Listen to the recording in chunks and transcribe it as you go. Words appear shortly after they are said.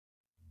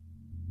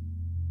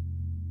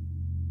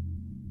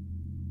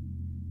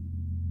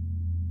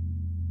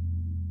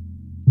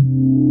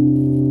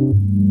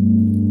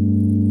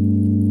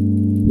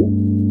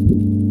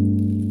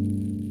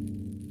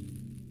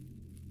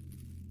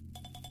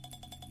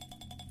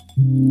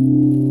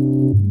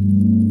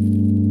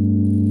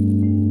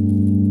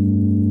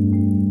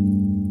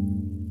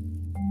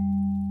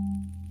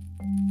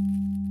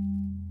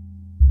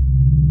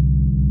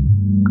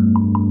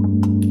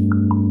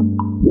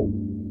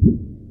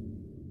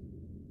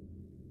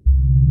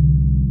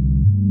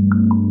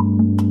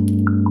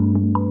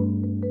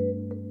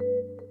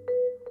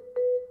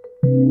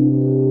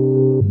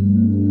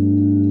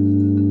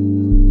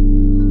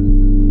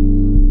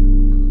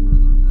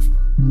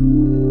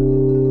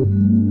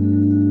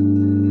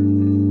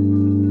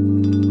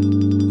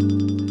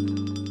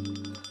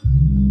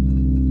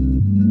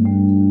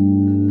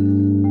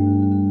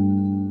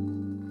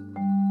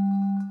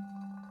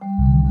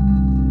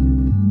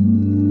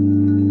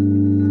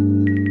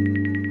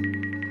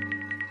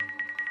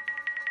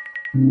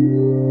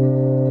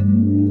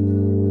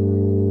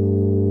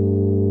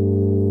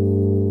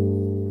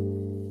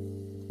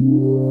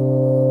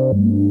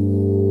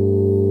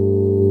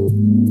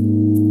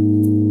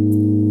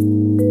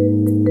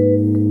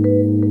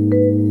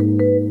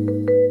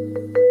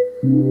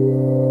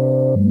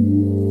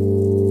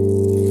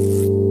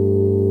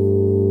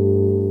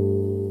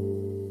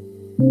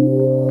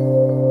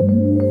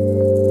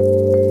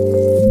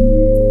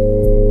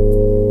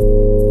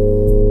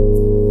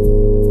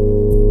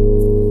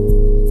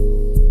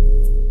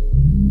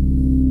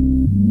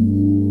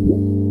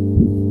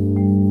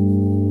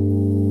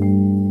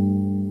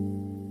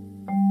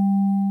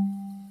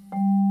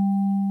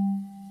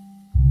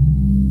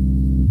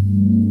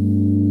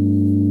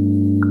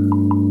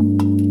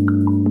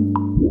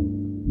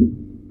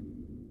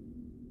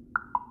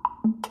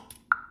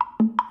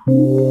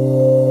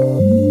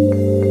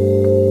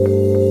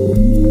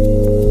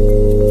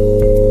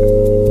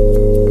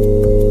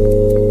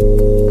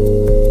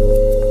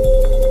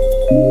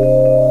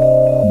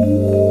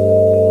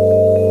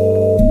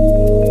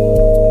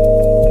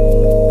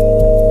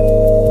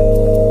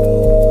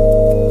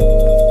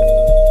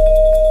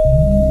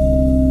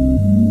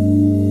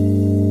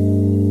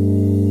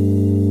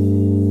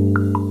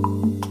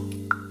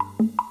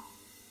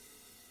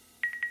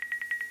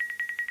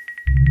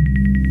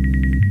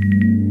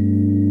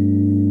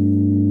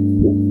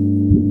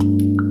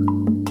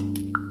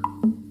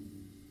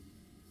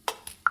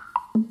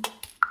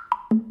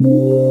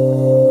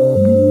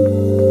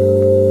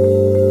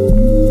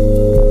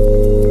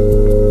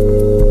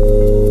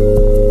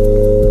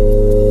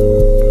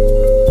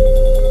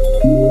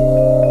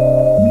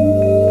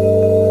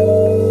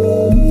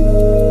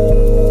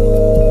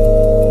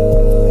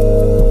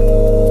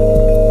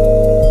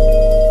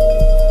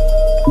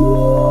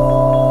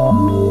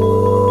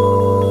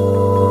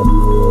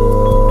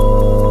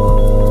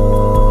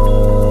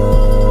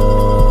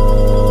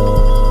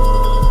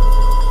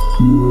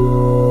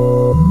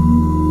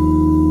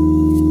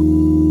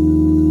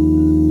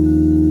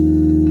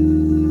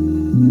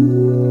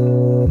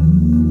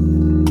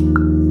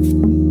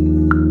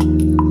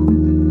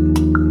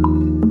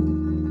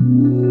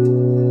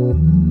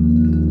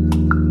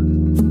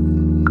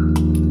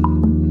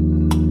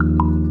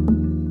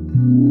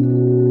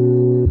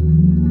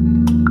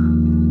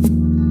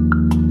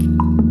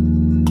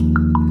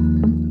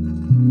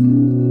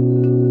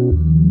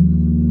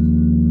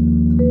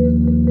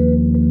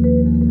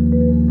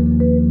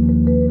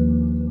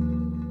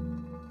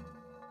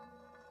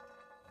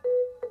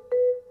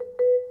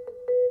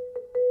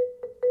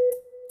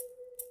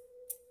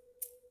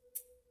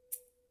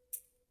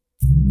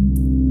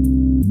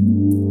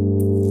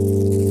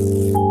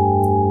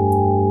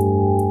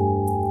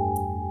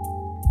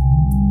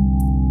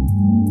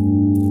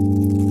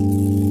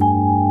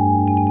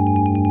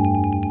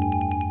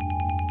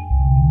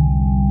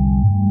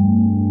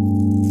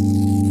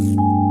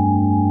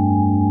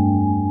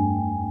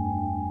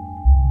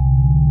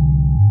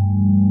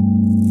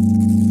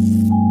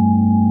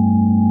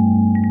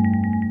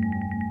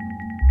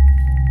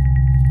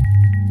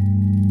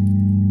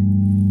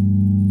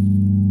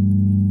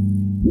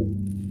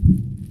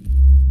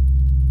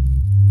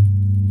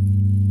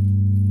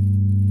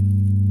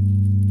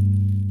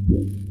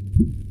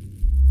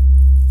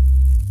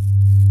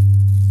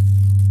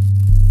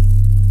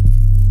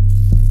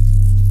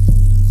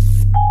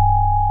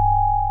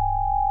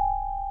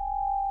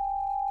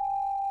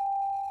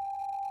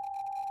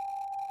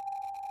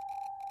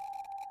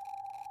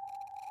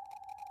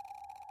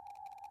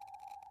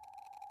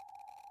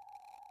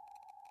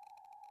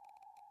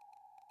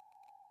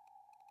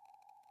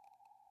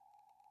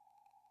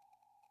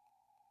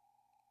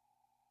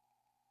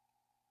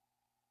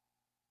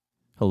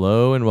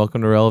Hello and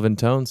welcome to Relevant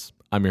Tones.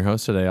 I'm your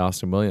host today,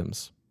 Austin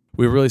Williams.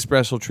 We have a really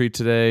special treat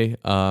today.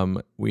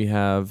 We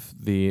have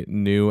the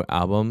new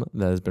album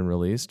that has been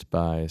released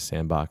by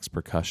Sandbox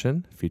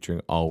Percussion, featuring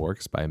all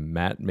works by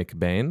Matt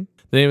McBain.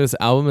 The name of this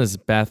album is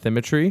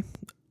Bathymetry,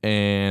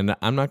 and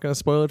I'm not going to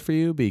spoil it for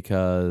you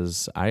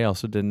because I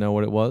also didn't know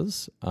what it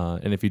was.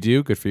 And if you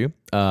do, good for you.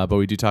 But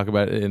we do talk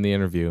about it in the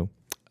interview.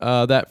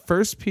 That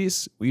first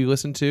piece we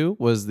listened to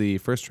was the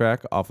first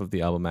track off of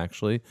the album,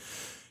 actually,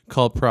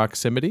 called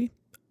Proximity.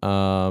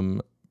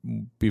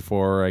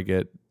 Before I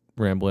get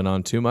rambling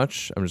on too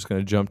much, I'm just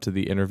going to jump to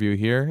the interview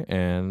here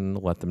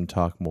and let them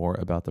talk more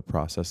about the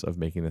process of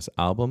making this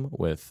album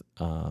with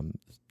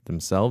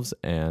themselves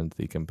and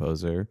the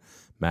composer,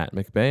 Matt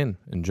McBain.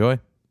 Enjoy.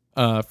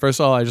 First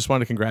of all, I just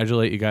want to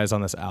congratulate you guys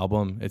on this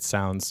album. It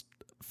sounds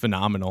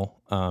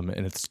phenomenal,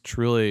 and it's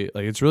truly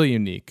it's really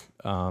unique.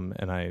 And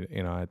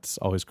it's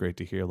always great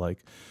to hear like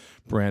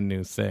brand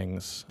new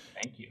things.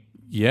 Thank you.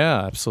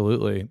 Yeah,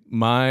 absolutely.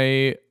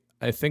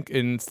 I think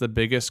it's the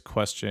biggest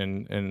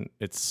question, and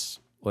it's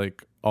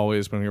like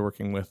always when you're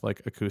working with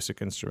like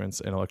acoustic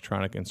instruments and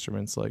electronic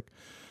instruments, like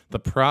the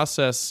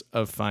process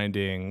of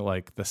finding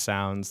like the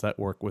sounds that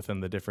work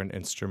within the different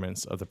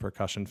instruments of the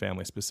percussion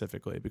family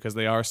specifically, because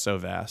they are so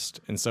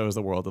vast, and so is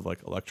the world of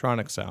like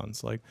electronic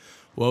sounds. Like,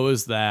 what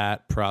was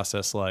that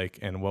process like,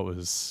 and what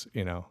was,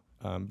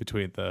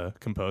 between the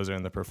composer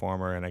and the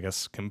performer, and I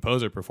guess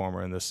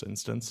composer-performer in this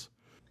instance?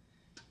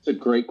 It's a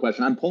great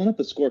question. I'm pulling up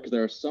the score because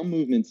there are some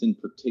movements in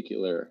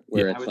particular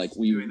where it's like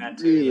we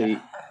really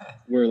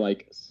were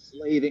like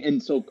slaving.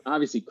 And so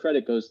obviously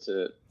credit goes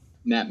to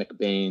Matt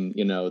McBain,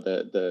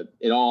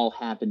 it all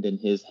happened in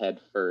his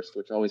head first,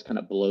 which always kind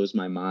of blows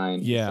my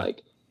mind. Yeah.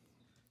 It's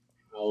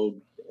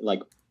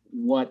like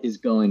what is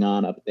going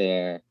on up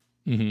there?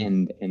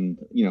 Mm-hmm. And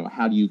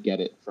how do you get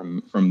it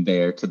from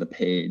there to the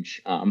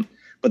page?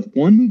 But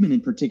one movement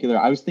in particular,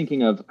 I was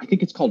thinking of, I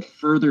think it's called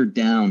Further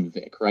Down,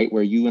 Vic, right?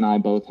 Where you and I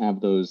both have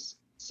those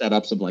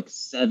setups of like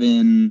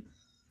 7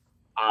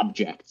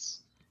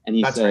 objects. And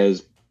he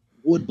says,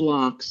 wood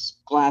blocks,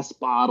 glass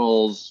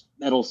bottles,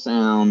 metal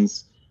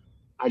sounds.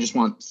 I just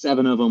want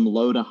 7 of them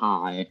low to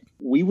high.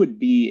 We would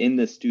be in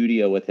the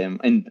studio with him.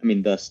 And I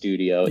mean, the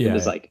studio, it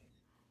was like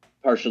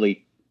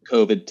partially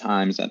COVID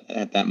times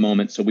at that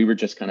moment. So we were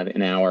just kind of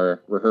in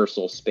our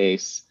rehearsal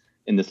space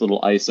in this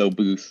little ISO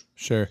booth.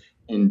 Sure.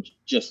 And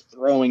just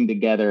throwing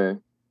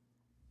together,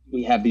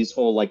 we have these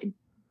whole like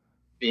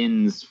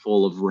bins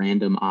full of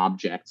random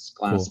objects,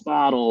 glass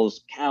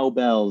bottles,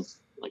 cowbells,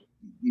 like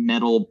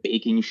metal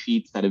baking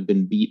sheets that have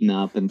been beaten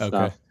up and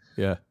stuff.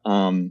 Yeah.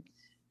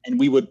 And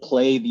we would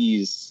play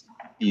these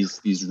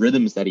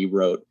rhythms that he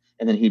wrote,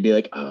 and then he'd be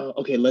like, "Oh,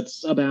 okay, let's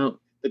sub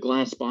out the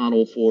glass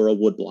bottle for a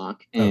wood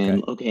block,"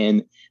 and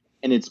and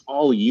it's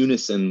all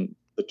unison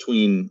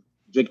between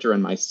Victor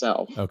and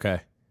myself.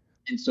 Okay.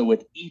 And so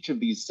with each of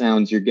these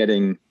sounds, you're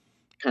getting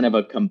kind of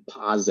a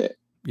composite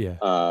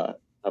of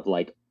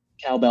like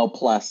cowbell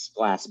plus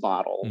glass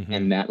bottle,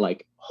 and that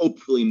like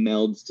hopefully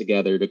melds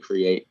together to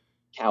create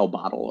cow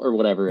bottle or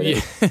whatever it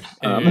is.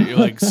 You're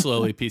like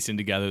slowly piecing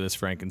together this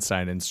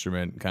Frankenstein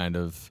instrument kind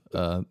of.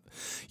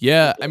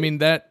 I mean,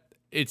 that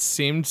it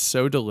seemed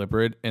so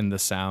deliberate in the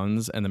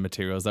sounds and the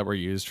materials that were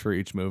used for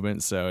each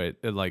movement. So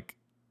it like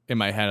in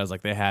my head, I was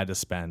like, they had to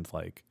spend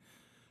like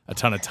a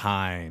ton of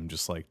time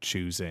just like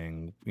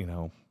choosing,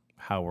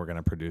 how we're going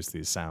to produce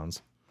these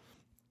sounds.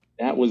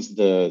 That was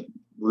the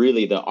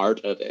art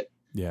of it.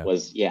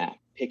 Was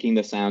picking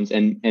the sounds,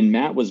 and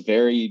Matt was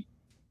very,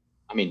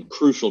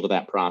 crucial to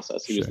that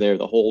process. He was there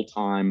the whole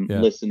time,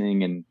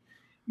 listening and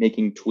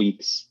making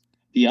tweaks.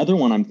 The other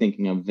one I'm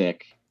thinking of,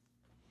 Vic,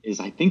 is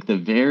I think the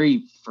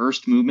very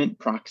first movement,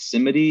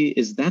 Proximity.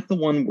 Is that the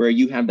one where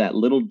you have that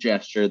little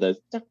gesture? This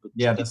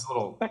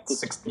little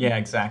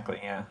exactly.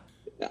 Yeah.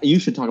 You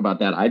should talk about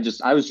that. I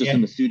was just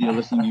in the studio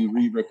listening to you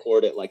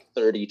re-record it like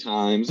 30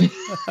 times. It's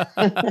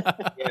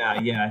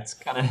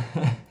kind of,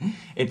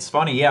 it's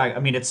funny. Yeah. I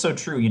mean, it's so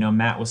true.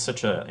 Matt was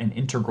such an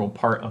integral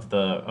part of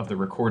the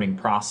recording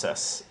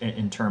process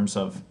in terms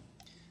of,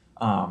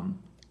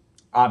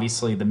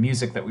 obviously the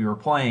music that we were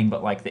playing,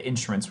 but like the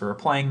instruments we were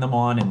playing them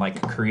on, and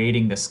like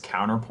creating this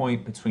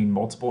counterpoint between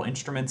multiple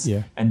instruments.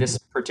 Yeah. And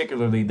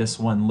particularly this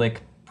one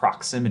lick,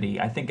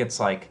 Proximity, I think it's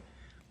like,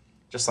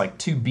 just like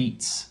 2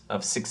 beats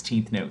of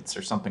 16th notes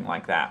or something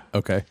like that.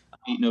 Okay.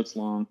 8 notes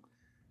long.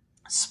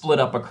 Split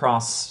up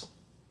across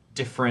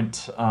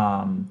different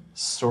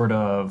sort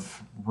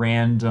of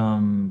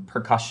random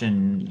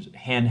percussion,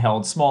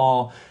 handheld,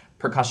 small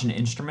percussion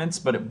instruments,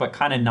 but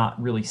kind of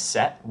not really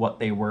set what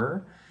they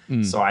were.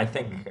 So I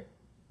think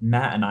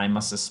Matt and I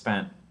must have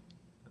spent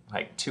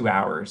like 2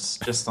 hours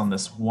just on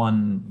this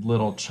one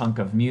little chunk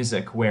of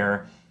music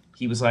where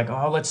he was like,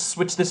 "Oh, let's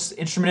switch this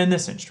instrument and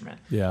this instrument.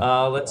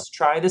 Let's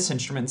try this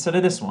instrument instead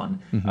of this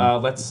one.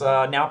 Let's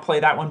now play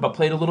that one, but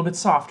play it a little bit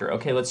softer.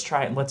 Okay, let's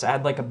try it and let's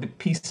add like a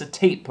piece of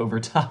tape over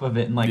top of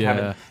it and like have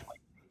it."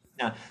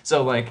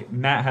 So like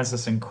Matt has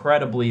this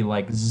incredibly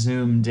like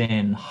zoomed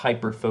in,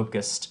 hyper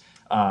focused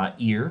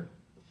ear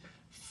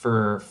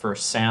for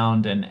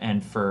sound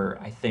and for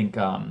I think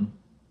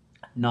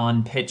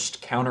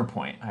non-pitched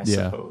counterpoint, I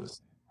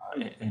suppose,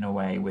 in a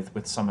way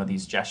with some of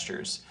these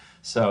gestures.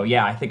 So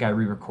yeah, I think I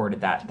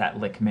re-recorded that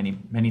lick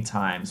many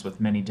times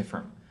with many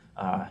different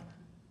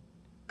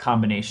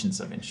combinations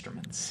of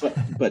instruments.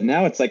 But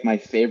now it's like my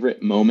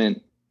favorite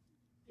moment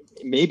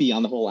maybe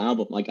on the whole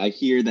album, like I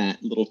hear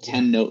that little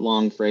 10-note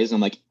long phrase,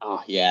 I'm like,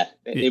 oh yeah,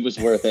 it was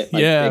worth it.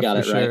 Like, yeah, they got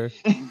it sure.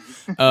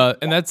 right.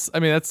 And that's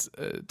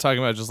talking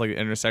about just like the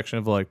intersection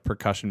of like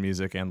percussion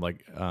music and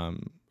like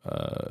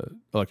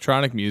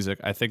electronic music.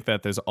 I think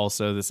that there's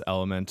also this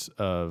element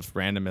of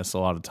randomness a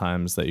lot of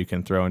times that you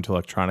can throw into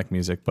electronic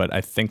music, but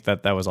I think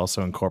that was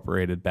also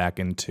incorporated back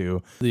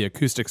into the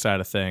acoustic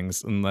side of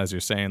things. And as you're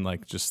saying,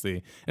 like just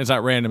it's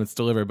not random, it's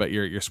delivered, but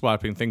you're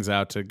swapping things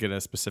out to get a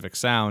specific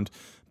sound.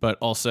 But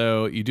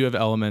also you do have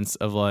elements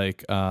of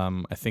like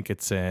I think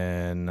it's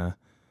in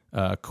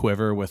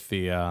Quiver with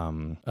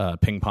the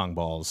ping pong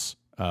balls.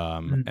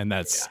 And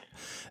that's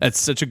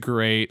such a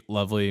great,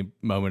 lovely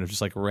moment of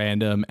just like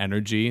random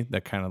energy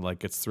that kind of like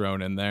gets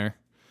thrown in there.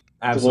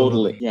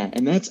 Absolutely. Totally. Yeah.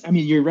 And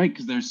you're right.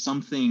 Cause there's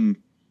something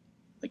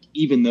like,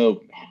 even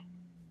though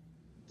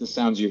the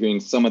sounds you're hearing,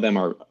 some of them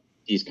are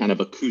these kind of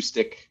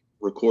acoustic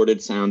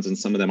recorded sounds and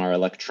some of them are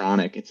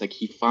electronic. It's like,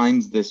 he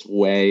finds this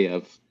way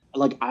of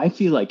like, I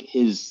feel like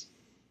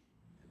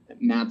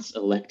Matt's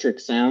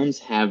electric sounds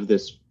have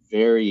this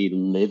very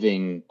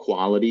living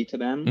quality to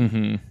them.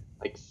 Mm-hmm.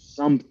 Like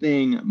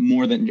something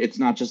more than, it's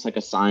not just like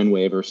a sine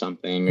wave or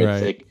something. It's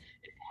right. like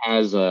it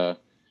has a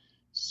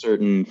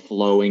certain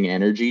flowing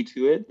energy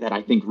to it that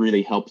I think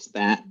really helps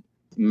that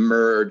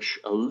merge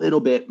a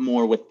little bit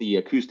more with the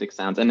acoustic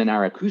sounds. And then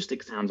our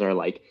acoustic sounds are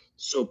like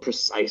so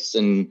precise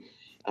and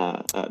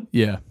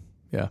like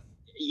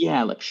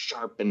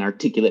sharp and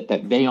articulate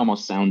that they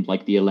almost sound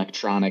like the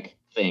electronic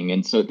thing.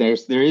 And so there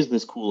is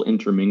this cool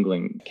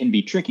intermingling. It can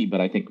be tricky, but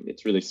I think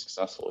it's really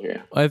successful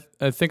here. I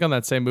think on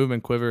that same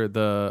movement, Quiver,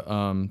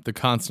 the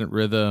constant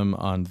rhythm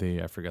on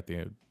I forget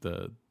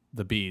the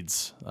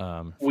beads.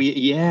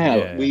 We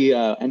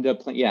ended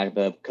up playing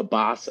the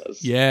cabasas.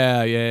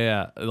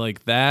 Yeah.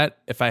 Like that.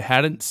 If I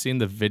hadn't seen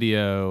the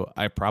video,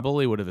 I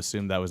probably would have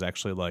assumed that was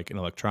actually like an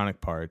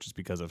electronic part, just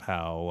because of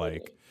how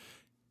like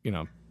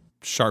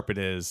sharp it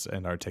is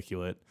and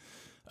articulate.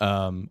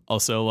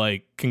 Also,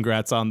 like,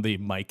 congrats on the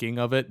miking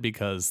of it,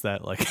 because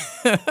that like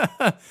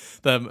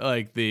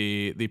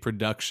the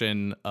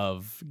production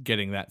of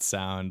getting that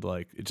sound,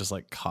 like, it just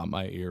like caught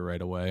my ear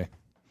right away.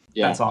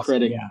 Yeah, that's awesome.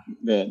 Credit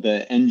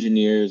the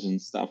engineers and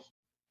stuff.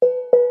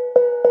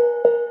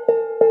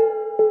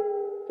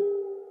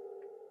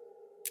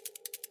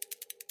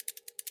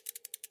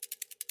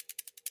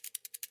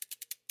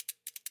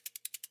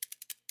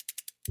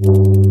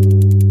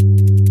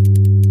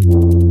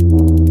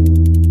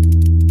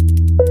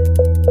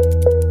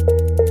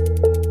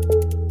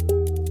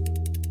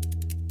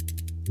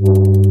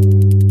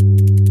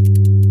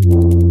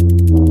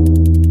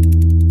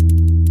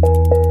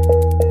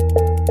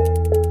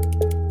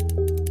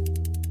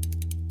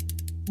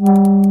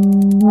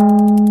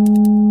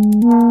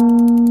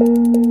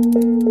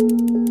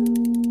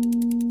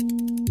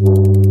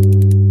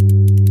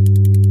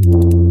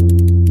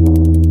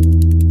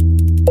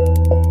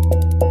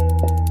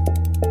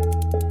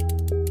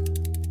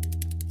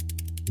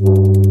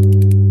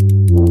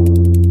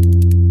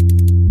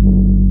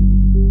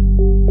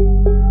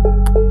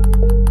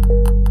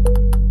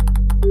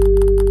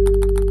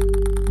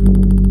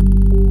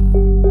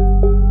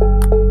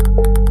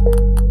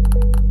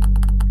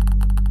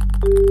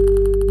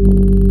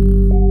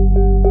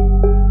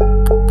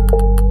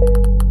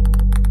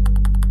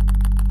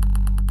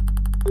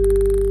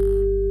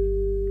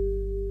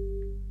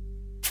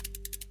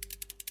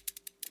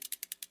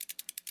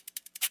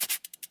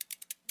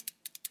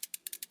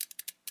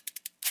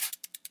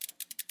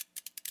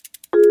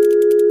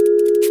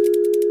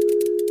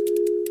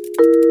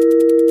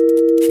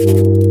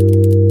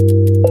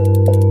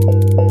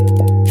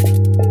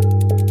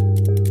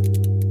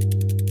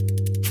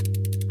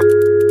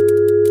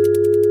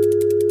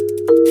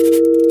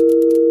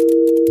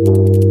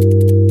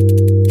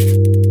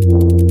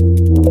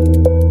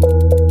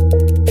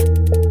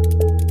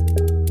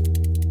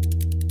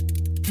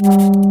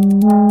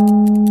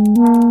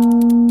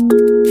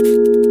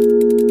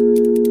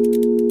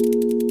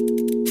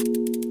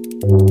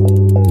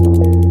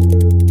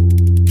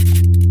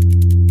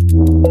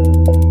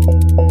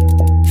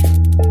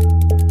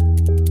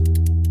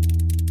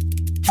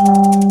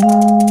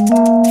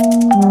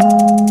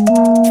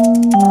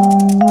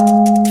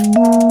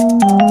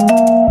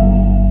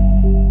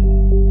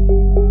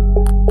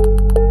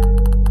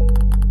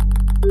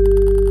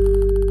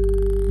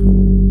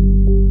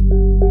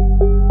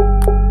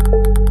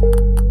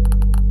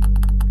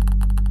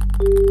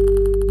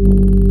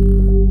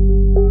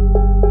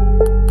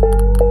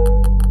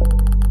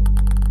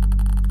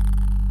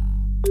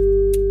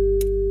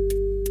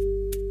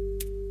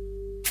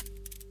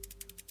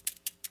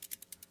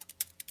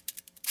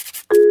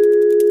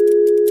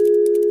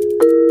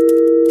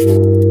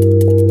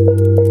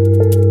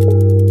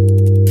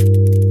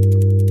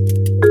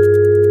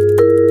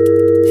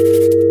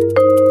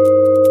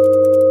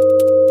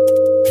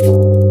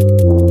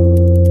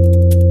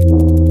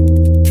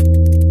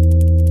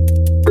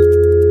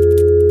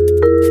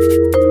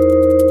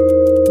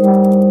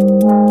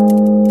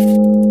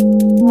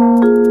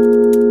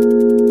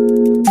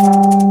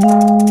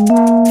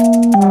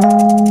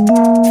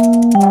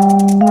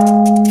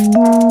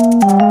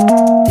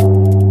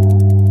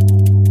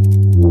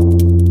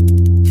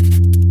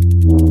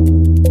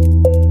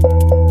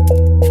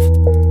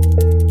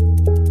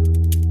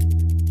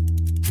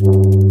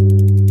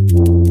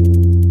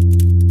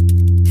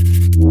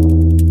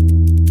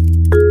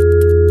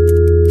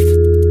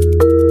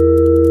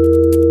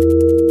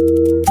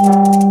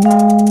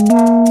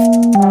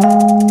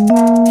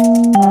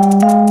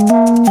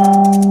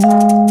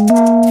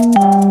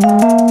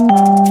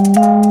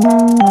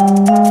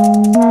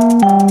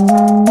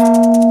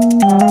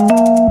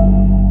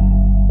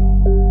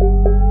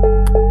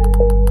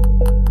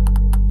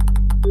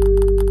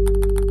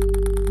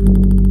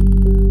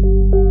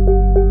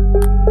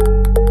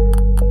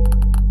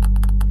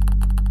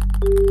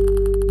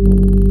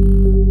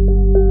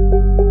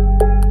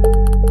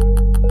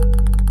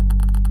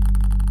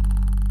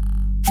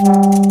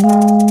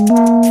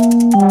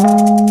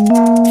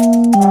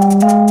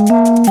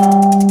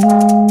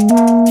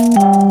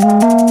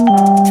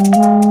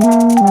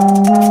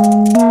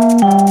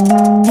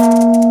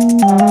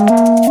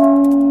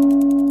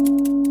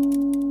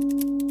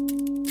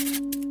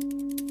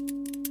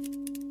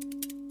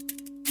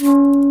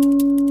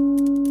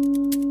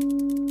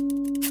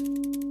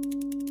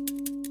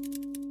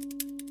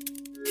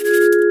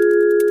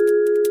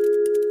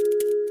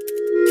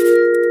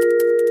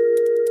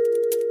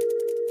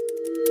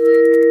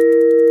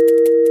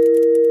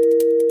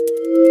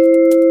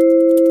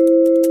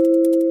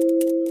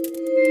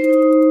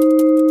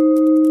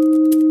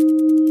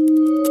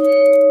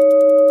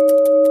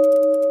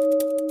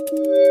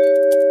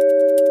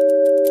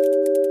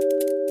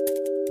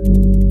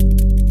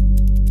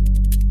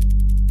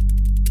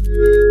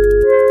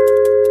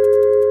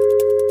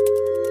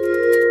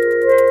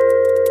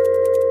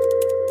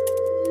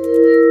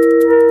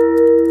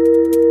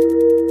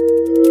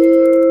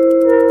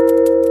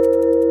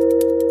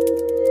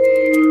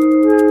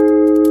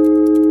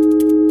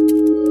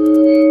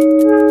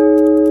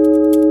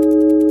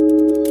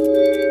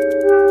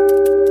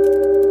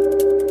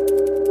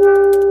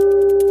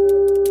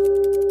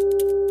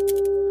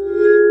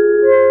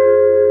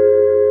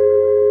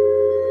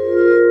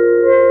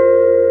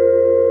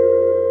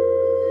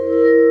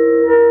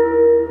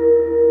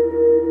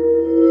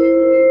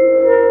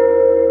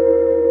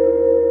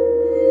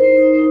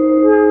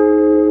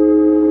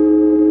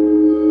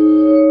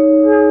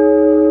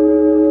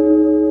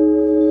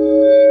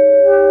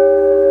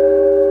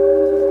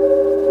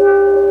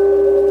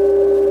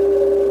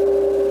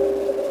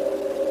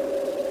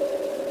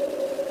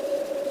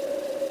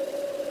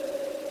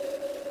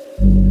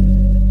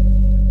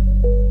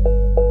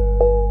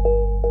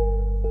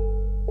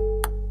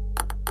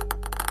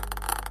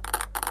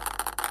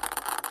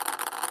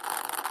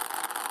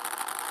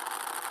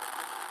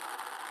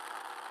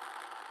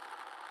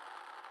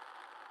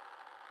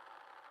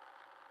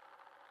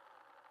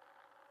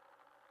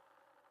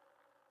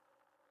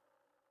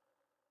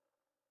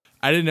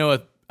 I didn't know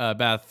what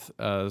Bath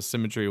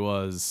Symmetry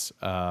was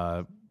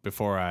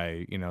before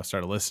I,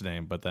 started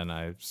listening, but then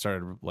I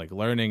started like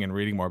learning and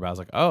reading more about it. I was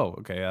like, oh,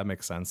 okay, that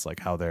makes sense.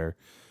 Like how they're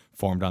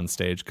formed on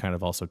stage kind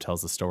of also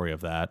tells the story of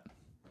that.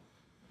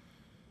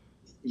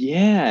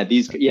 Yeah,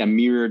 these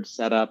mirrored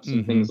setups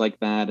and things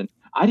like that. And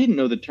I didn't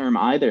know the term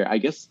either. I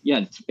guess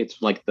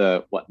it's like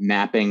the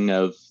mapping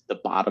of the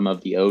bottom of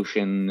the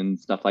ocean and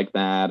stuff like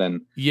that.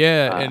 And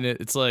and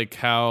it's like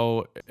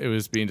how it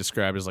was being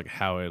described as like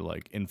how it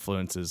like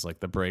influences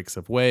like the breaks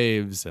of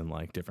waves and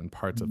like different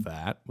parts of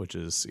that, which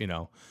is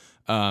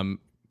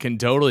can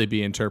totally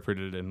be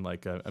interpreted in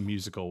like a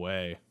musical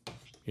way,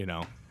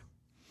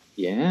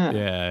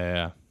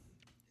 Yeah.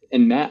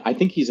 And Matt, I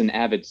think he's an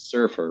avid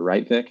surfer,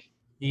 right, Vic?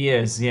 He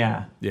is,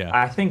 yeah. Yeah.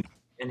 I think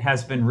and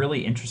has been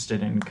really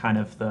interested in kind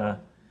of the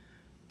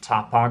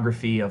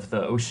topography of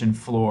the ocean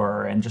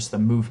floor and just the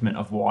movement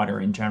of water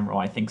in general,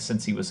 I think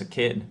since he was a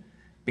kid,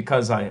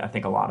 because I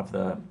think a lot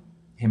of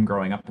him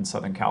growing up in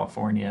Southern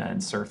California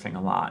and surfing a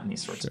lot and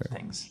these sorts of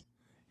things.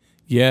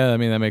 Yeah, I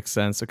mean, that makes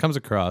sense. It comes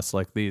across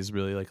like these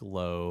really like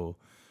low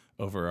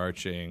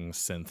overarching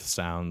synth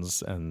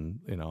sounds and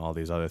all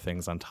these other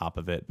things on top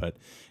of it, but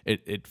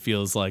it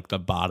feels like the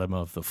bottom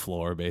of the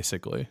floor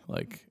basically,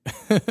 like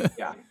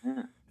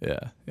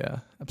yeah,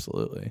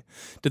 absolutely.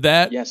 Did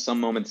that some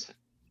moments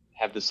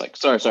have this like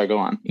sorry go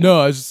on.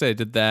 No, I was just saying,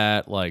 did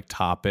that like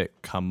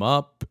topic come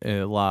up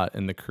a lot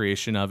in the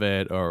creation of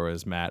it, or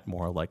was Matt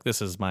more like,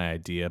 this is my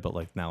idea, but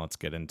like now let's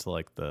get into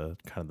like the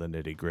kind of the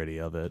nitty gritty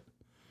of it?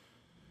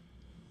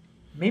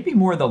 Maybe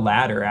more the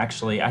latter,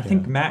 actually. I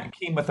think Matt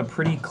came with a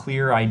pretty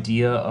clear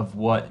idea of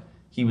what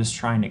he was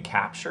trying to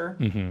capture.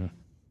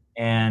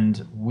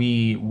 And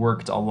we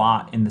worked a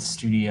lot in the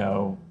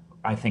studio,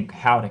 I think,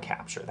 how to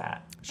capture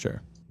that.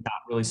 Sure. Not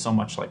really so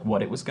much like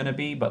what it was going to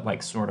be, but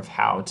like sort of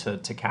how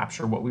to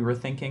capture what we were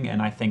thinking.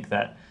 And I think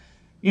that,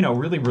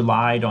 really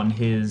relied on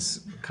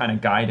his kind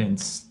of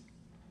guidance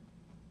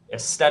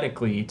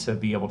aesthetically to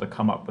be able to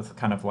come up with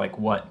kind of like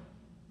what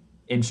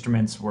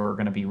instruments were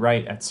going to be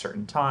right at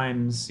certain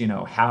times,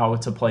 how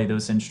to play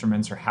those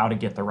instruments or how to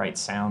get the right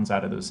sounds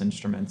out of those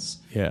instruments.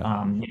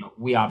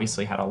 We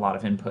obviously had a lot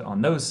of input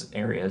on those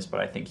areas, but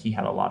I think he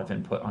had a lot of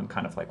input on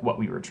kind of like what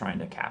we were trying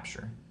to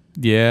capture.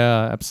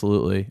 Yeah,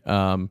 absolutely.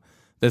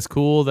 That's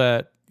cool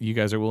that you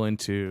guys are willing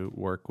to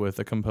work with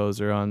a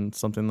composer on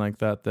something like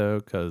that, though,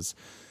 because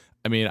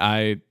I mean,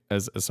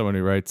 as someone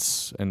who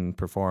writes and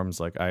performs,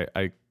 like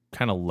I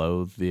kind of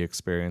loathe the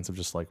experience of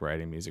just like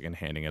writing music and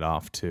handing it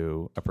off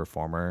to a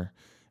performer.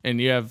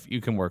 And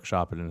you can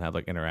workshop it and have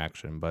like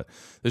interaction, but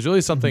there's really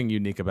something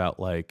unique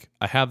about like,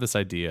 I have this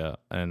idea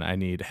and I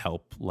need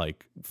help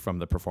like from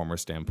the performer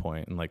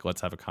standpoint, and like let's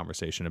have a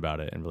conversation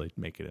about it and really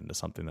make it into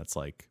something that's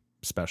like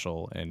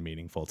special and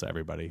meaningful to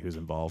everybody who's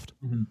involved.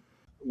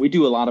 We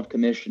do a lot of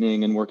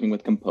commissioning and working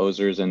with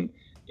composers, and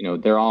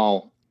they're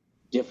all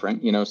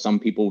different. Some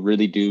people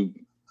really do,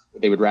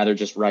 they would rather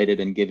just write it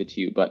and give it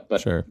to you, but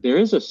Sure. There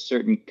is a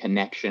certain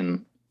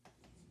connection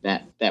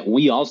that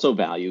we also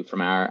value from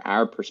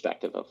our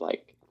perspective of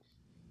like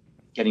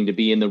getting to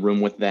be in the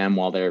room with them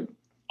while they're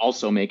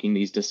also making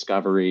these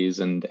discoveries,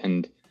 and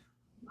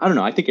I don't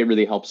know, I think it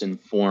really helps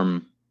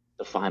inform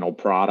the final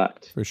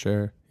product. For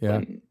sure. Yeah.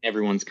 When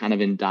everyone's kind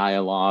of in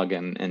dialogue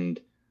and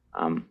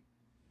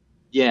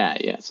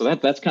so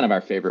that's kind of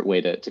our favorite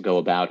way to go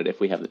about it if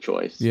we have the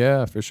choice.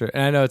 Yeah, for sure.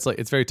 And I know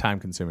it's very time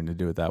consuming to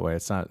do it that way.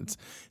 It's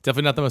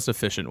definitely not the most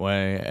efficient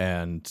way,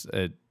 and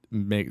it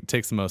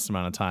takes the most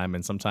amount of time,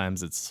 and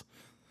sometimes it's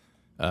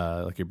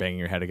like you're banging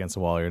your head against a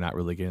wall, you're not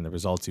really getting the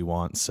results you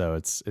want, so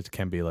it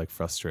can be like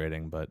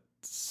frustrating, but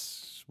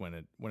when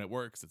it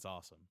works, it's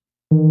awesome.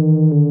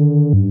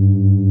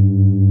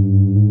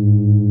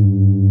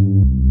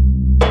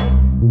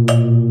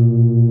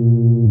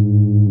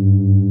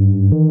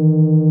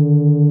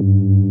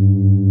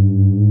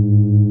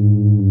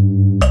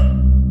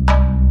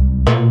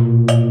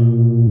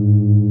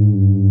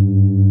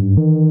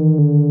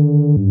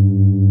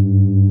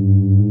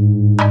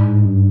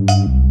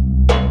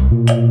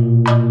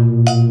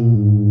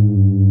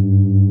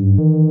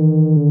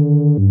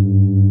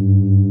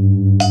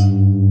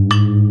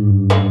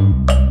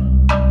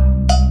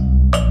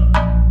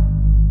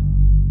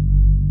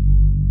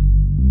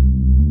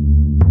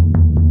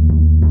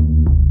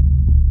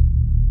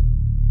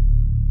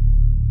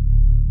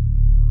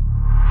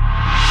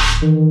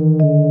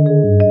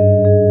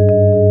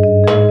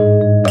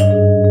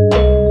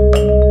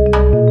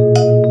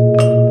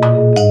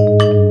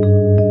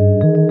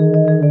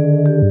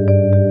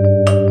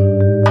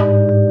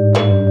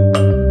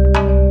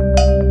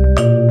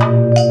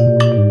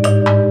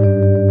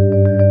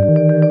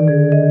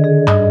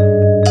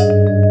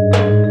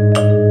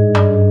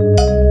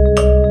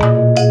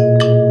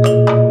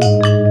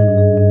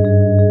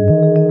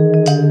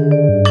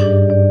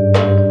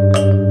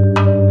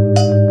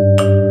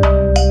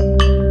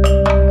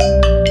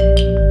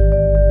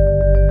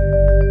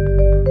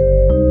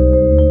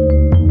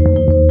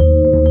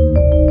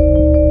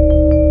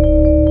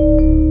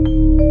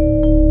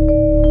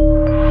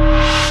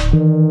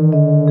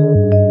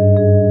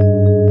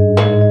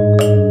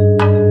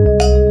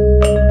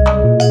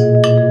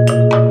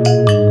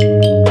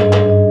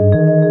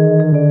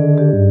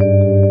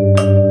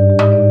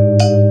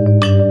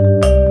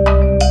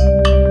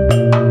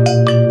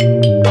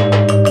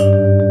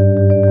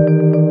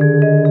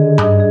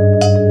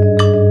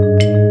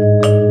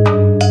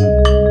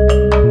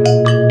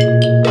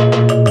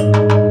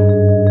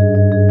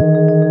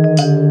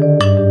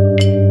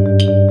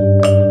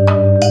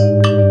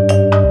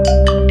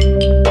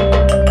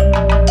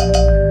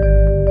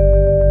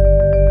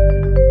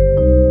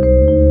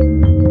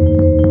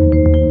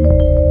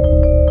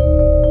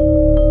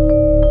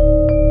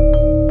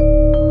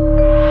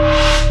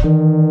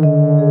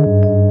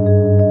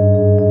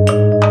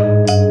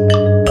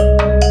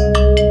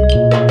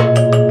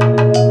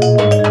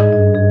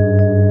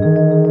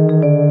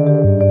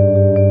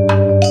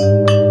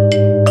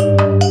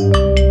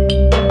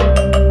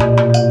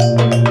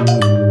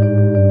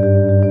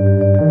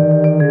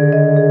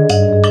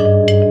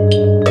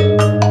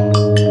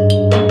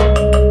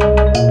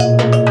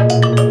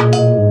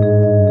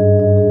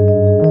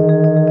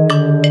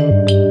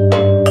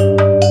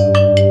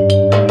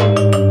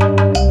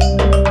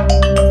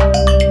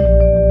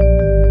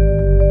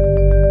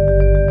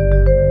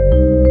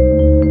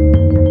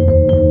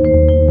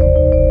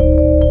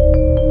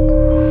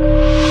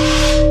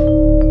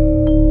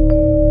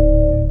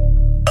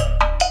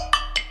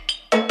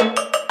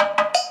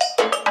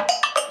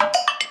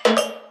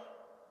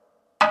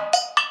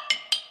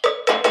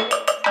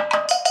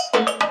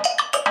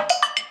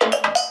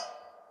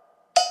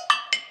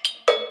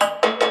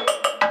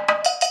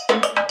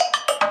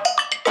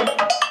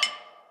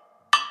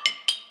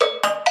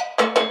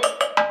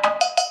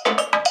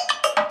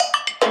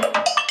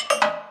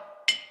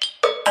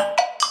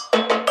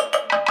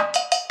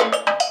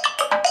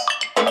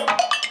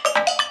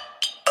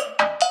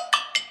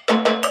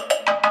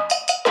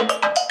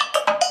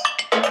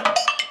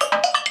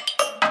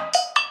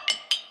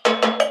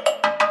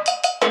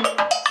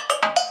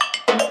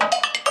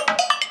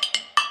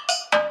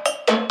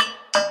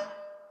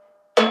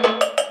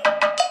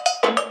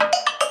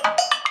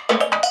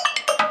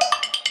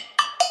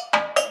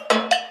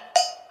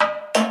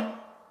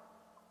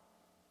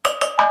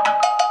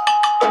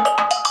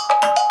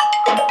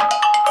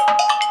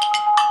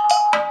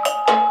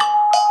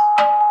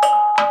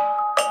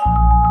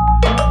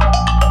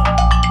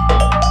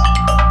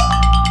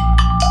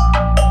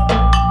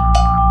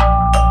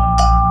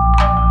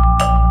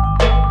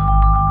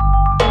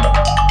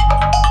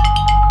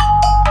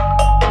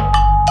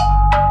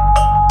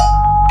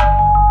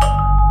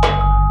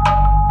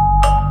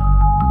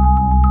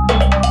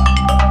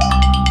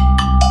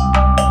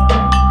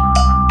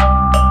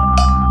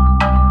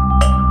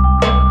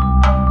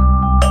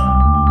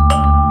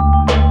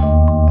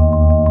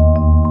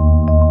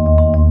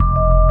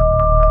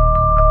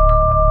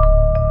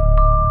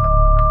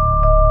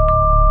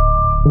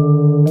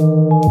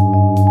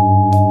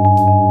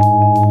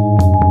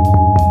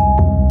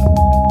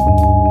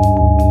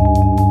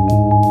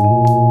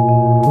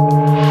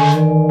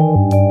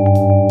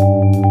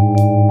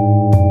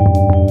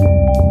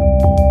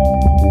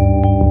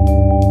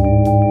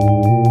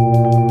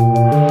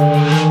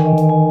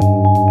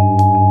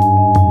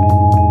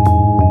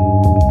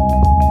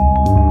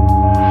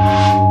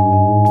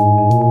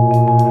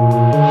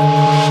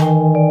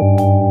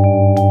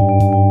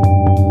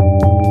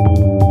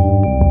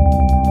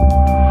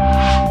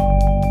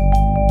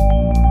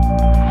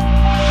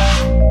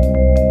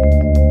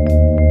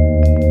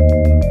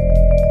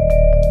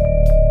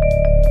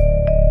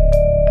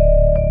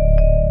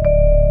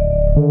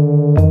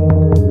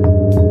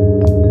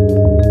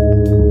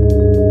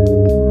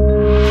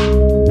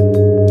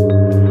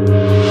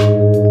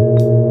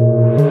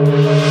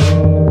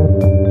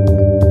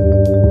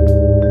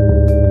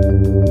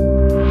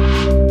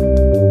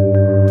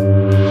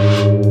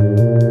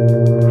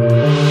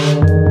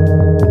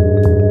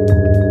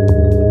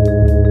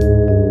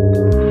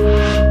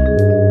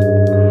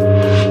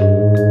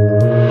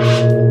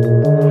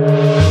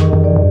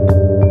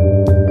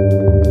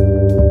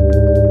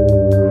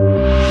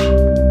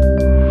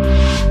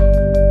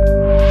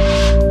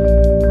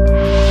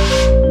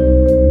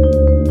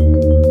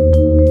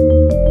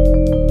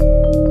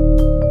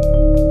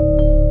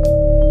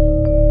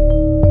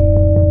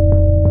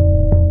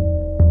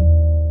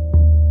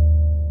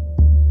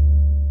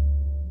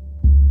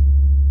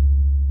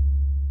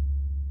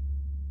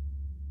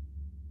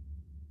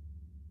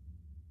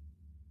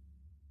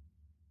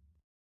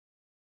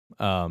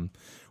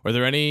 Were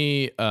there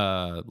any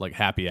like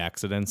happy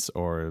accidents,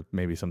 or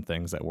maybe some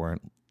things that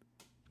weren't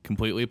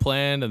completely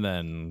planned and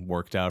then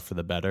worked out for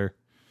the better?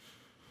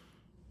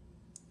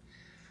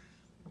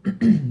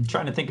 I'm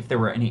trying to think if there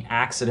were any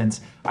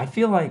accidents. I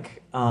feel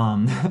like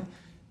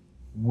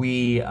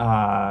we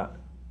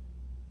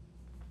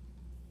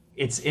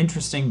it's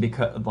interesting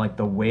because like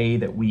the way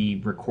that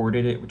we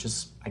recorded it, which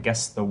is I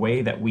guess the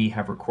way that we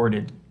have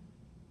recorded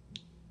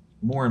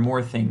more and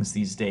more things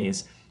these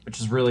days, which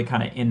is really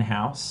kind of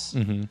in-house.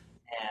 Mm-hmm.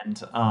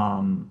 And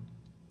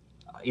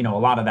a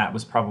lot of that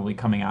was probably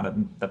coming out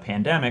of the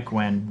pandemic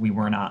when we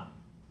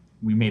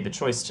made the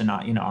choice to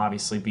not,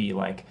 obviously be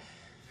like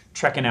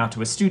trekking out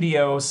to a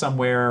studio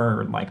somewhere,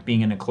 or like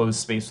being in a closed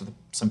space with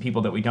some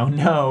people that we don't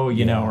know,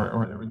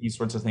 or these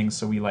sorts of things.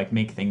 So we like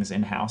make things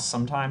in-house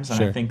sometimes. And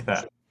Sure. I think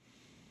that,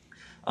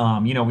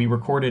 we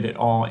recorded it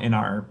all in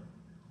our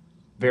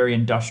very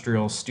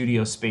industrial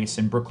studio space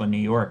in Brooklyn, New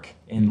York,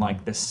 in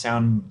like this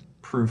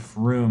soundproof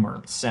room,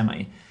 or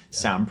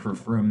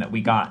semi-soundproof room that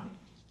we got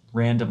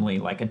randomly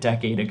like a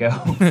decade ago,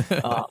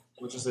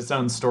 which is its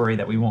own story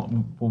that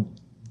we'll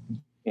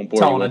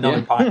tell on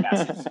another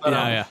podcast.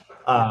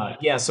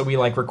 But, so we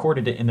like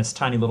recorded it in this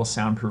tiny little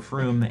soundproof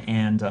room,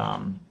 and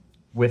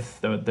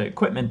with the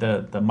equipment,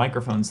 the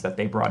microphones that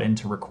they brought in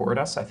to record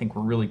us, I think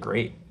were really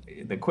great.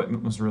 The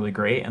equipment was really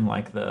great, and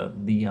like the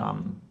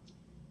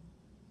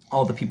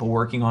all the people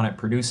working on it,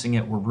 producing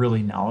it, were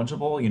really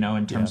knowledgeable,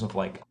 in terms of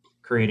like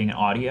creating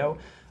audio.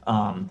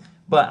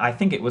 But I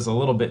think it was a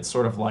little bit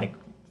sort of like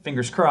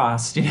fingers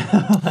crossed,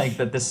 like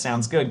that this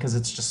sounds good, because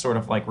it's just sort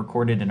of like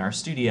recorded in our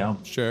studio.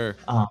 Sure.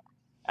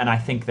 And I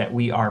think that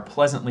we are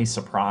pleasantly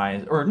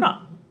surprised, or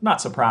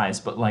not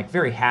surprised, but like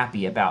very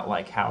happy about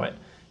like how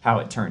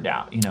it turned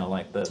out,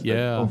 like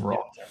the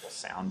overall general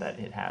sound that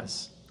it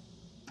has.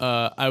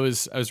 I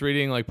was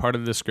reading like part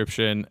of the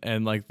description,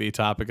 and like the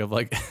topic of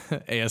like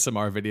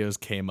ASMR videos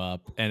came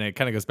up, and it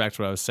kind of goes back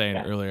to what I was saying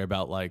earlier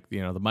about like, the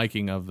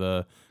miking of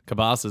the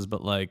Cabasas,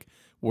 but like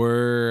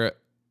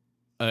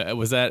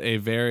was that a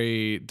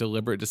very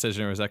deliberate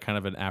decision, or was that kind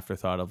of an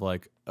afterthought of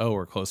like, oh,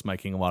 we're close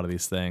miking a lot of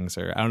these things?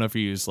 Or I don't know if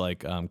you use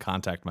like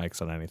contact mics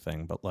on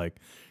anything, but like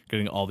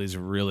getting all these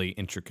really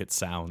intricate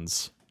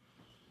sounds.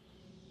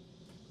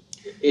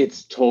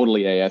 It's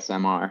totally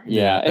ASMR.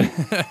 Yeah.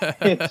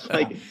 It's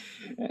like,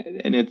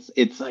 and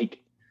it's like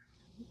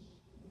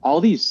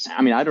all these,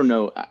 I mean, I don't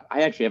know.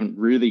 I actually haven't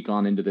really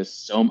gone into this.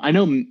 So I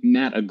know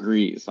Matt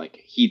agrees.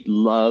 Like he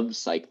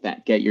loves like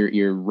that. Get your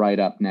ear right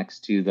up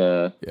next to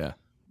the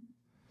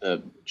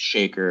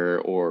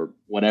shaker or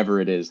whatever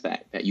it is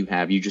that you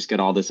have. You just get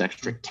all this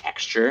extra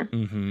texture.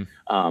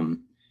 Mm-hmm.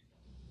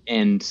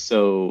 And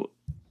so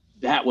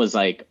that was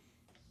like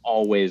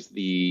always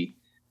the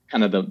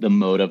kind of the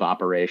mode of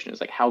operation,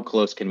 is like, how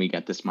close can we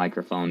get this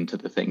microphone to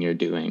the thing you're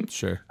doing?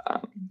 Sure.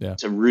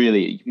 To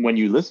really, when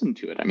you listen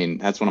to it, I mean,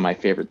 that's one of my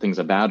favorite things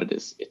about it,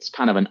 is it's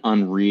kind of an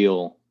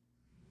unreal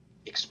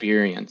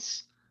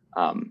experience.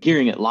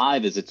 Hearing it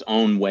live is its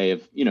own way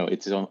of,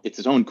 it's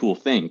its own cool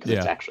thing, because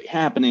it's actually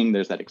happening.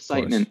 There's that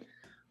excitement.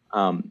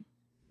 And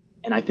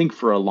I think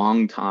for a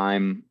long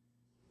time,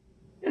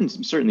 and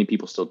certainly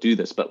people still do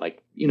this, but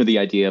like, the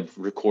idea of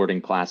recording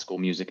classical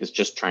music is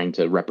just trying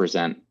to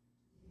represent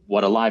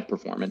what a live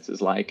performance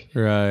is like.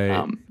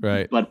 Right.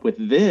 Right. But with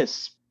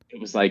this, it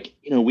was like,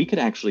 we could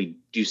actually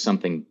do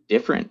something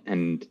different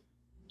and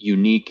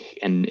unique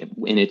and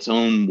in its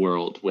own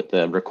world with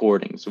the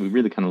recording. So we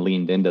really kind of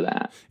leaned into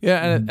that.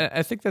 Yeah. And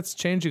I think that's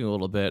changing a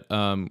little bit.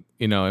 In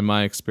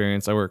my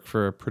experience, I work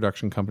for a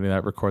production company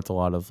that records a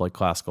lot of like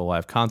classical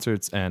live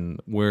concerts, and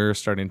we're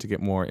starting to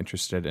get more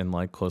interested in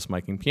like close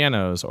miking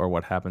pianos, or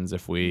what happens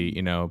if we,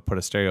 put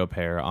a stereo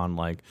pair on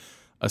like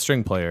a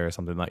string player or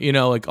something like,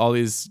 like all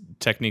these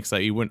techniques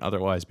that you wouldn't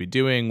otherwise be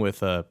doing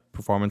with a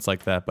performance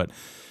like that. But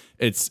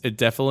it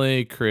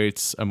definitely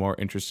creates a more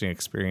interesting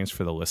experience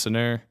for the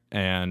listener,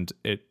 and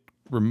it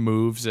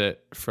removes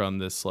it from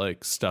this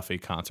like stuffy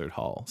concert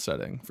hall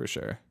setting for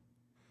sure.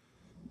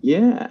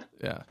 Yeah.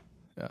 Yeah.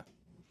 Yeah.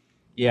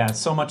 Yeah.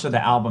 So much of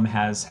the album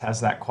has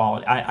that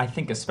quality. I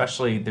think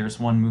especially there's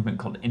one movement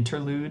called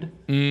interlude.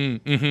 And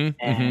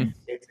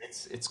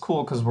it's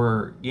cool because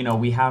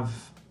we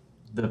have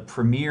the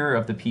premiere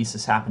of the piece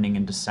is happening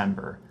in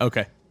December.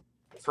 Okay.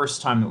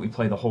 First time that we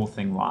play the whole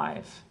thing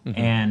live.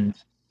 And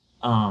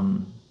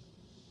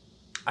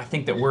I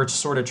think that we're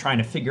sort of trying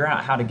to figure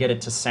out how to get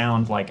it to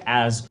sound like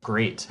as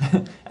great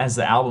as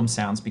the album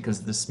sounds,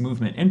 because this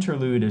movement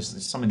interlude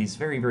is some of these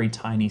very, very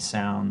tiny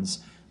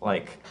sounds,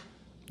 like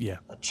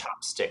a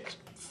chopstick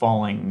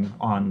falling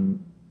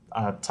on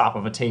top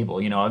of a table,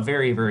 a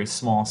very, very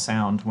small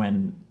sound.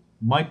 When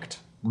mic'd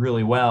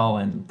really well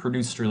and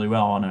produced really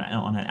well on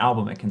an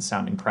album, it can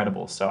sound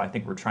incredible. So I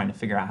think we're trying to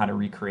figure out how to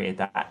recreate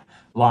that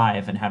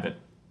live and have it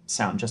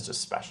sound just as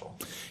special.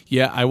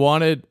 Yeah, I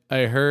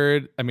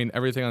heard,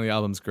 everything on the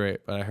album's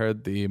great, but I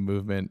heard the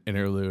movement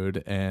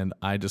interlude, and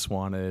I just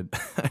want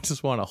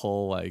a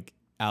whole like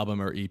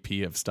album or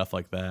EP of stuff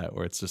like that,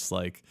 where it's just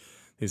like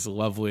these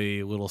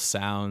lovely little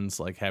sounds,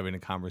 like having a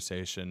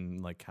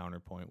conversation, like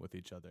counterpoint with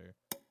each other.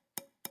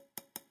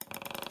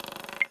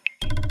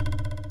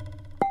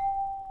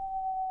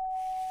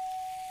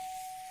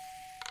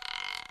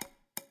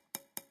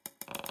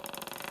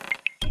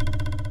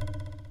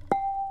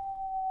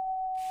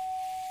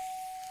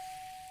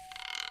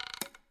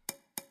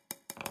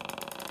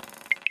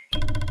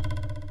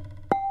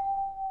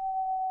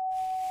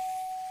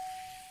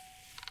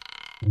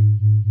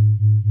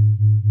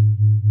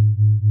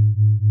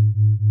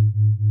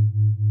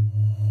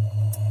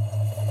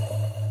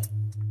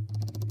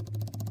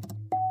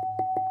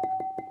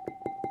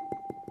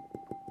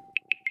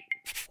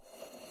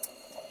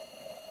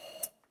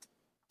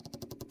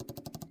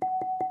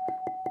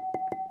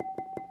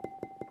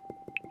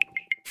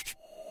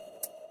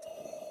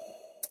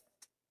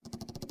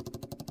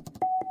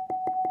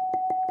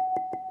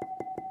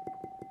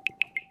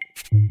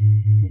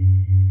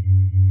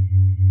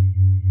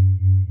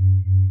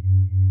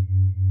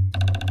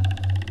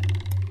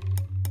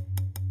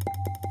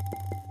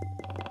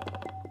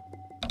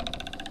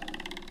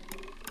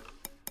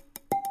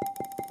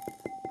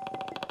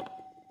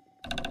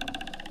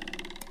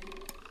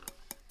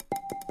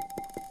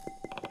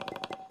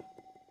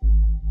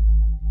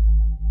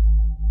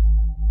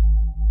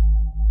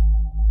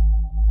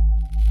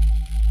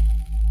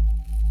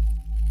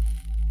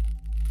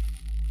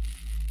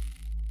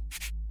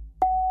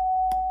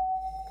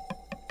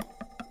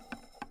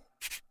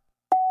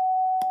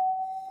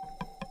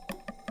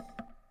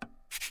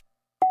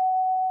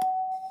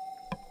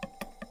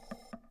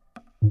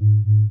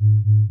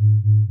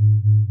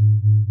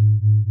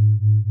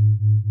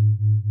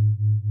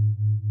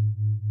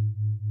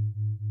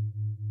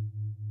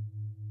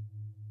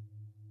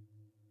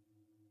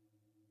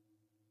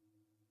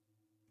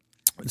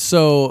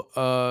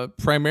 So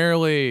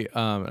primarily,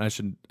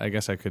 I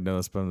guess I could know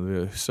this,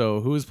 but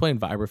so who was playing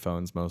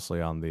vibraphones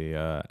mostly on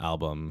the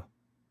album?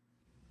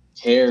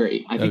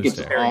 Terry. I think was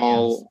it's Terry,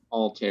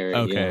 all Terry.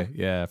 Okay,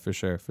 yeah, for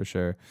sure.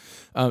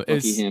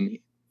 Lucky him.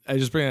 I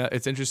just bring it up.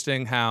 It's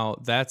interesting how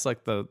that's like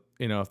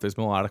if there's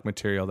melodic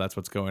material, that's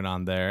what's going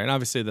on there, and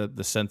obviously the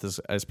synth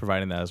is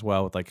providing that as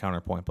well with like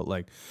counterpoint. But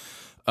like,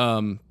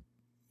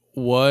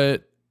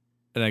 what?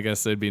 And I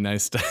guess it'd be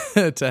nice to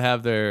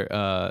have their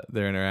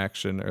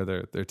interaction or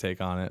their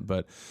take on it.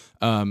 But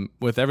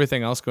with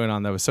everything else going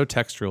on that was so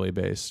texturally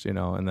based,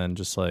 and then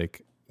just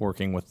like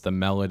working with the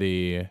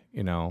melody,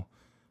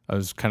 I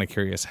was kind of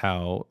curious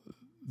how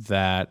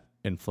that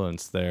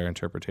influenced their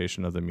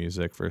interpretation of the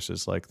music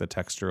versus like the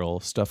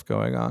textural stuff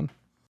going on.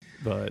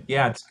 But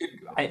yeah, it's good.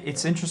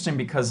 It's interesting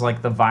because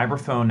like the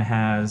vibraphone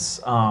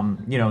has,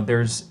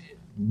 there's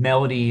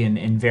melody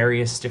in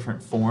various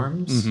different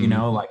forms.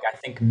 Like I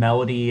think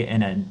melody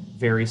in a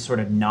very sort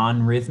of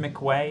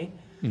non-rhythmic way,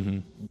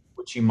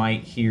 which you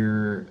might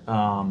hear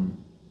in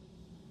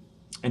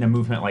a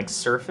movement like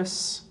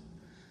Surface.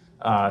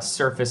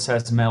 Surface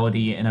has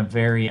melody in a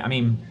very,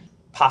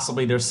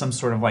 possibly there's some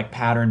sort of like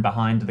pattern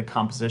behind the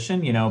composition,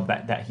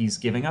 that he's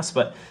giving us.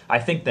 But I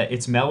think that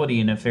it's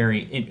melody in a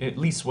very, at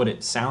least what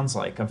it sounds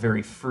like, a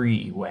very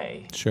free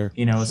way. Sure.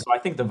 So I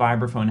think the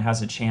vibraphone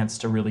has a chance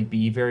to really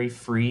be very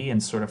free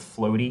and sort of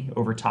floaty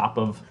over top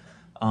of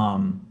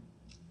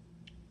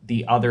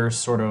the other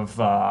sort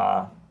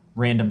of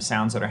random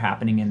sounds that are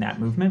happening in that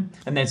movement.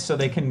 And then so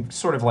they can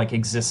sort of like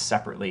exist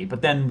separately.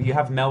 But then you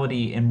have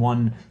melody in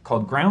one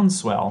called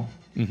Groundswell,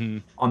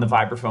 on the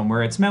vibraphone,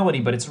 where it's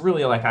melody, but it's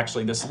really like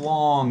actually this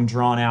long,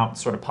 drawn-out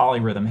sort of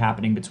polyrhythm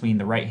happening between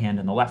the right hand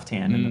and the left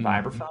hand in the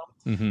vibraphone.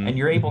 And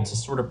you're able to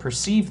sort of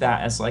perceive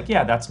that as like,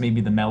 yeah, that's maybe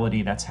the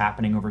melody that's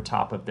happening over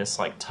top of this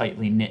like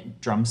tightly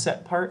knit drum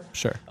set part.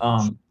 Sure.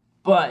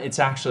 But it's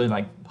actually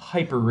like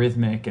hyper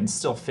rhythmic and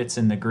still fits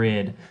in the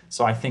grid.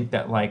 So I think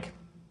that like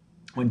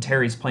when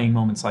Terry's playing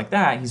moments like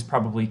that, he's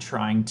probably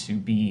trying to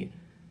be,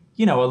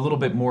 a little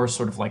bit more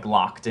sort of like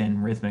locked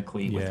in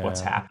rhythmically with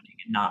what's happening.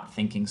 Not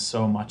thinking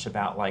so much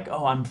about like,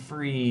 oh, I'm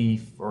free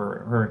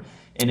or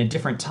in a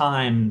different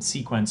time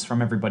sequence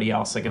from everybody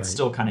else. Like it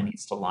still kind of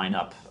needs to line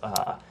up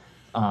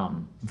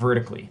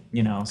vertically,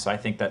 So I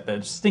think that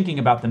just thinking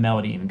about the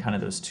melody and kind of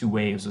those two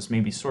waves was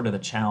maybe sort of the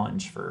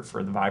challenge for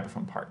the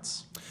vibraphone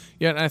parts.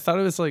 Yeah, and I thought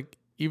it was like,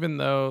 even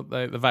though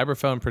the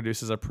vibraphone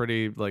produces a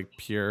pretty like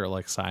pure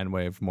like sine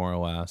wave more or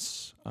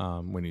less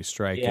when you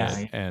strike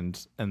it,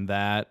 and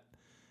that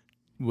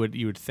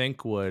you would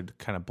think would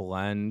kind of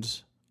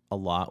blend a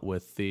lot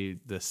with the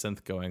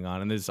synth going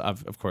on, and there's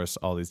of course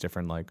all these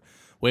different like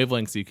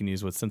wavelengths you can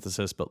use with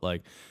synthesis, but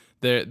like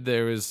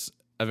there is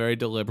a very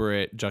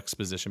deliberate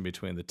juxtaposition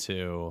between the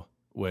two,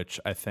 which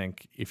I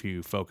think if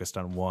you focused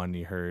on one,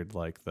 you heard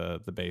like the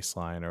bass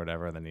line or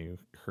whatever, then you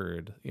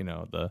heard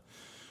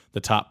the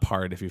top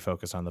part if you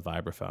focus on the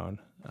vibraphone.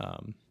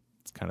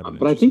 It's kind of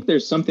but I think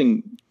there's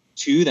something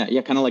to that,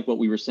 kind of like what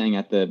we were saying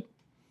at the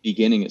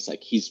beginning. It's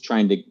like he's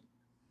trying to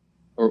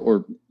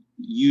or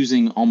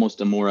using almost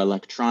a more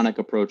electronic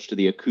approach to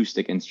the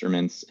acoustic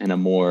instruments and a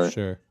more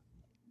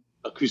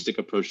acoustic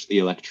approach to the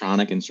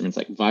electronic instruments.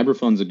 Like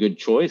vibraphone's a good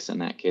choice in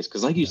that case,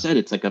 because like you said,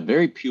 it's like a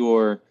very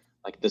pure,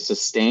 like the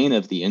sustain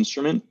of the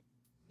instrument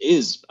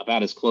is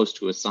about as close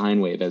to a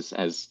sine wave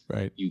as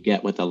you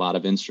get with a lot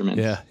of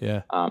instruments.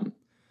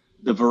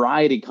 The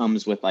variety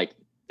comes with like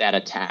that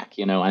attack,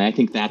 and I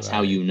think that's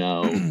how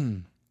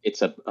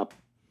it's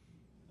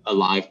a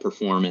live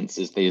performance,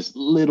 is these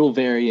little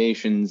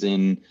variations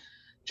in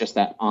just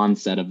that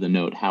onset of the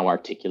note. How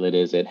articulate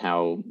is it?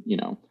 How,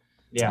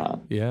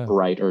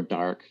 bright or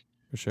dark?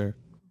 For sure.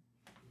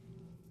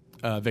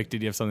 Vic,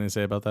 did you have something to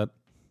say about that?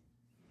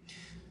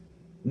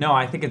 No,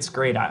 I think it's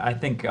great. I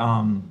think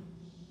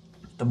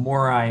the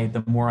more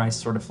I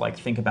sort of like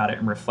think about it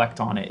and reflect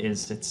on it,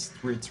 it's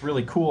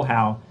really cool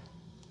how,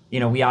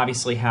 we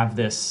obviously have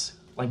this,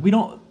 like we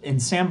don't, in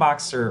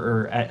Sandbox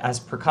or as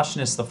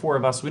percussionists, the four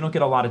of us, we don't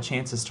get a lot of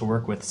chances to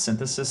work with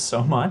synthesis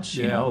so much,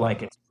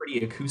 like it's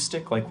pretty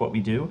acoustic, like what we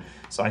do.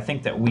 So I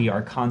think that we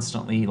are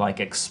constantly like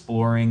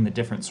exploring the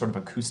different sort of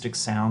acoustic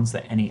sounds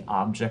that any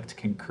object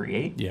can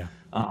create.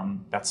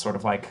 That's sort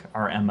of like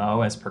our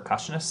MO as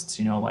percussionists,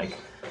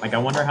 like I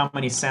wonder how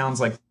many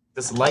sounds like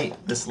this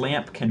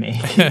lamp can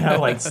make,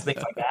 like things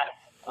like that.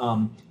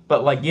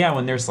 But like,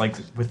 when there's like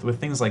with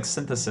things like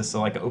synthesis, it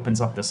like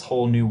opens up this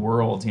whole new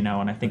world, and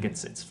I think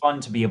it's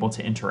fun to be able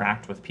to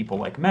interact with people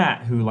like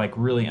Matt who like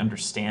really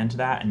understand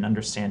that and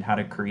understand how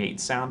to create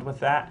sound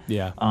with that.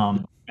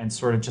 And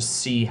sort of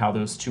just see how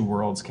those two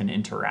worlds can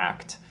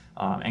interact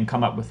and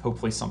come up with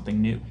hopefully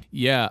something new.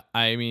 Yeah,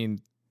 I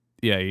mean,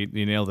 you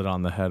nailed it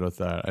on the head with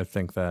that. I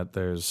think that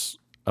there's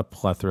a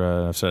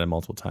plethora, I've said it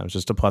multiple times,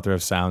 just a plethora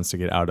of sounds to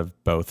get out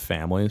of both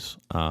families.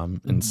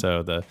 And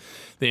so the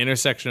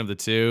intersection of the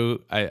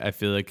two, I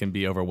feel like can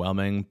be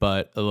overwhelming,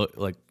 but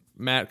like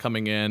Matt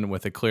coming in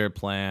with a clear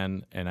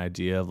plan and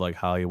idea of like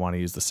how you want to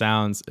use the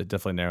sounds, it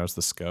definitely narrows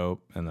the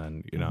scope, and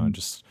then, and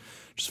just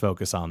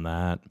focus on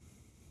that.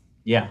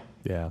 Yeah.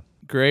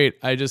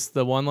 great.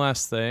 The one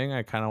last thing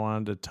I kind of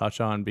wanted to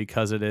touch on,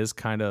 because it is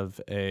kind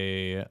of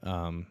a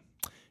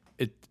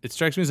it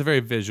strikes me as a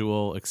very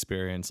visual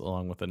experience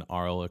along with an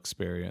aural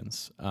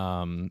experience.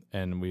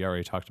 And we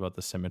already talked about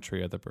the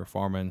symmetry of the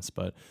performance,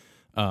 but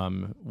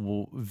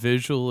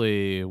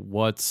visually,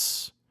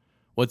 what's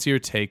your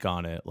take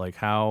on it? Like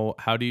how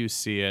do you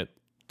see it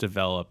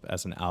develop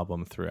as an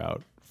album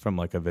throughout from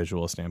like a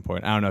visual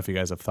standpoint? I don't know if you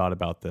guys have thought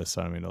about this,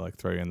 so I don't mean to like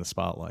throw you in the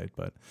spotlight,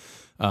 but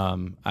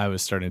I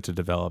was starting to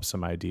develop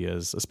some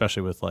ideas,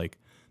 especially with like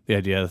the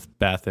idea of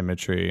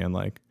bathymetry and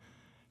like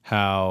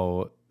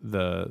how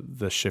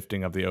the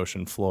shifting of the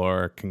ocean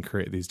floor can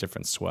create these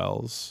different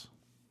swells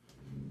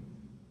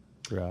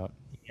throughout.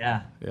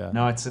 Yeah. Yeah.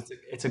 No, it's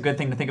a good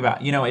thing to think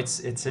about. You know, it's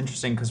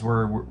interesting because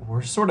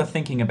we're sort of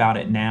thinking about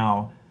it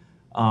now.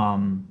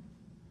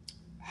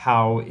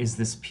 How is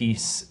this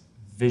piece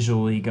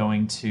visually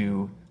going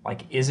to,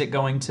 like, is it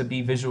going to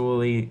be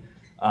visually,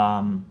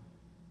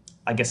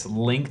 I guess,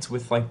 linked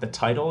with like the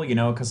title, you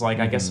know, because like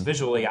I guess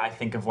visually I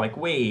think of like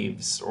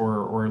waves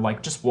or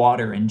like just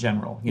water in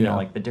general, you know,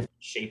 like the different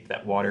shape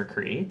that water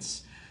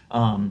creates.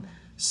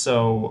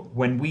 So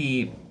when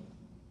we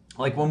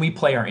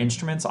play our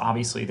instruments,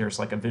 obviously there's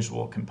like a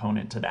visual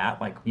component to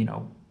that, like, you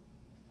know,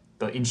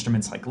 the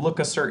instruments like look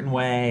a certain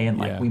way and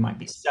like we might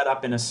be set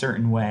up in a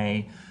certain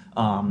way.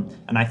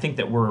 And I think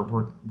that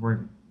we're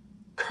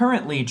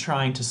currently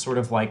trying to sort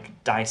of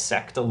like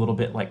dissect a little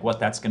bit like what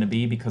that's going to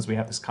be, because we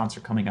have this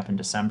concert coming up in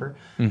December.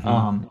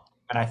 And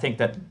I think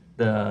that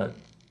the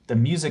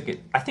music,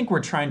 I think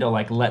we're trying to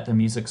like let the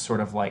music sort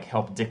of like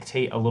help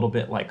dictate a little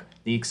bit like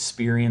the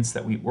experience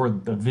or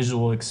the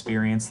visual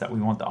experience that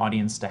we want the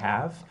audience to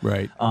have.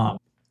 Right.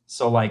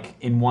 So like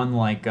in one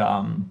like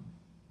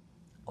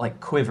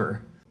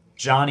Quiver,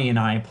 Johnny and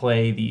I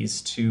play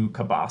these two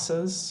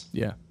cabasas.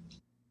 Yeah.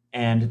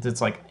 And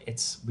it's like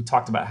we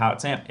talked about how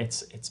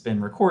it's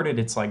been recorded.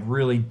 It's like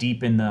really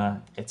deep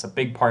it's a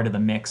big part of the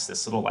mix,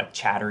 this little like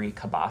chattery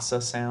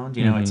cabasa sound,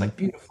 you know. It's like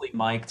beautifully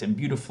mic'd and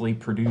beautifully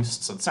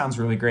produced, so it sounds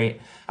really great.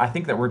 I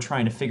think that we're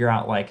trying to figure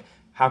out like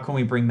how can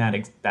we bring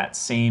that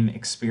same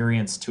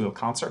experience to a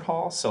concert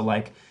hall. So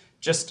like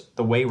just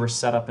the way we're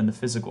set up in the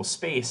physical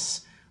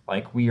space,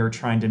 like we are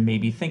trying to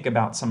maybe think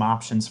about some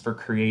options for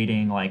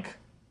creating like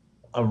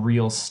a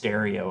real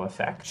stereo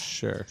effect.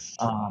 Sure.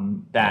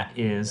 That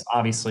is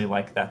obviously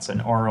like that's an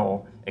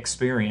aural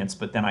experience,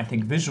 but then I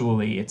think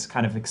visually it's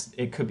kind of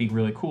it could be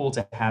really cool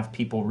to have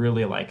people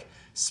really like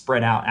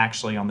spread out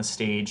actually on the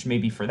stage,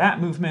 maybe for that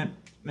movement,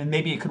 and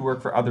maybe it could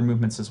work for other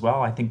movements as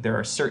well. I think there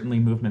are certainly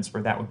movements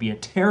where that would be a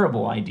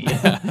terrible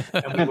idea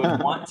and we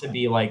would want to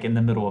be like in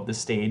the middle of the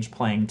stage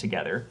playing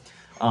together.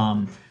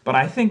 But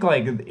I think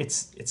like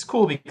it's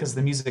cool because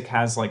the music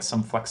has like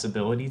some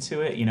flexibility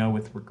to it, you know,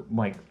 with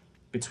like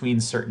between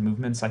certain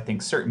movements. I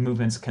think certain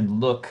movements can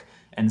look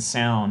and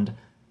sound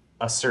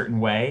a certain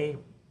way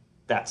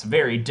that's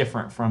very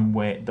different from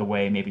the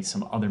way maybe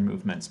some other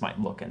movements might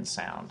look and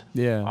sound.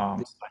 Yeah.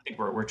 So I think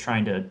we're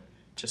trying to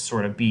just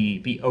sort of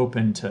be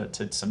open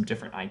to some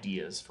different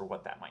ideas for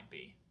what that might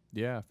be.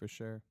 Yeah, for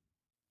sure.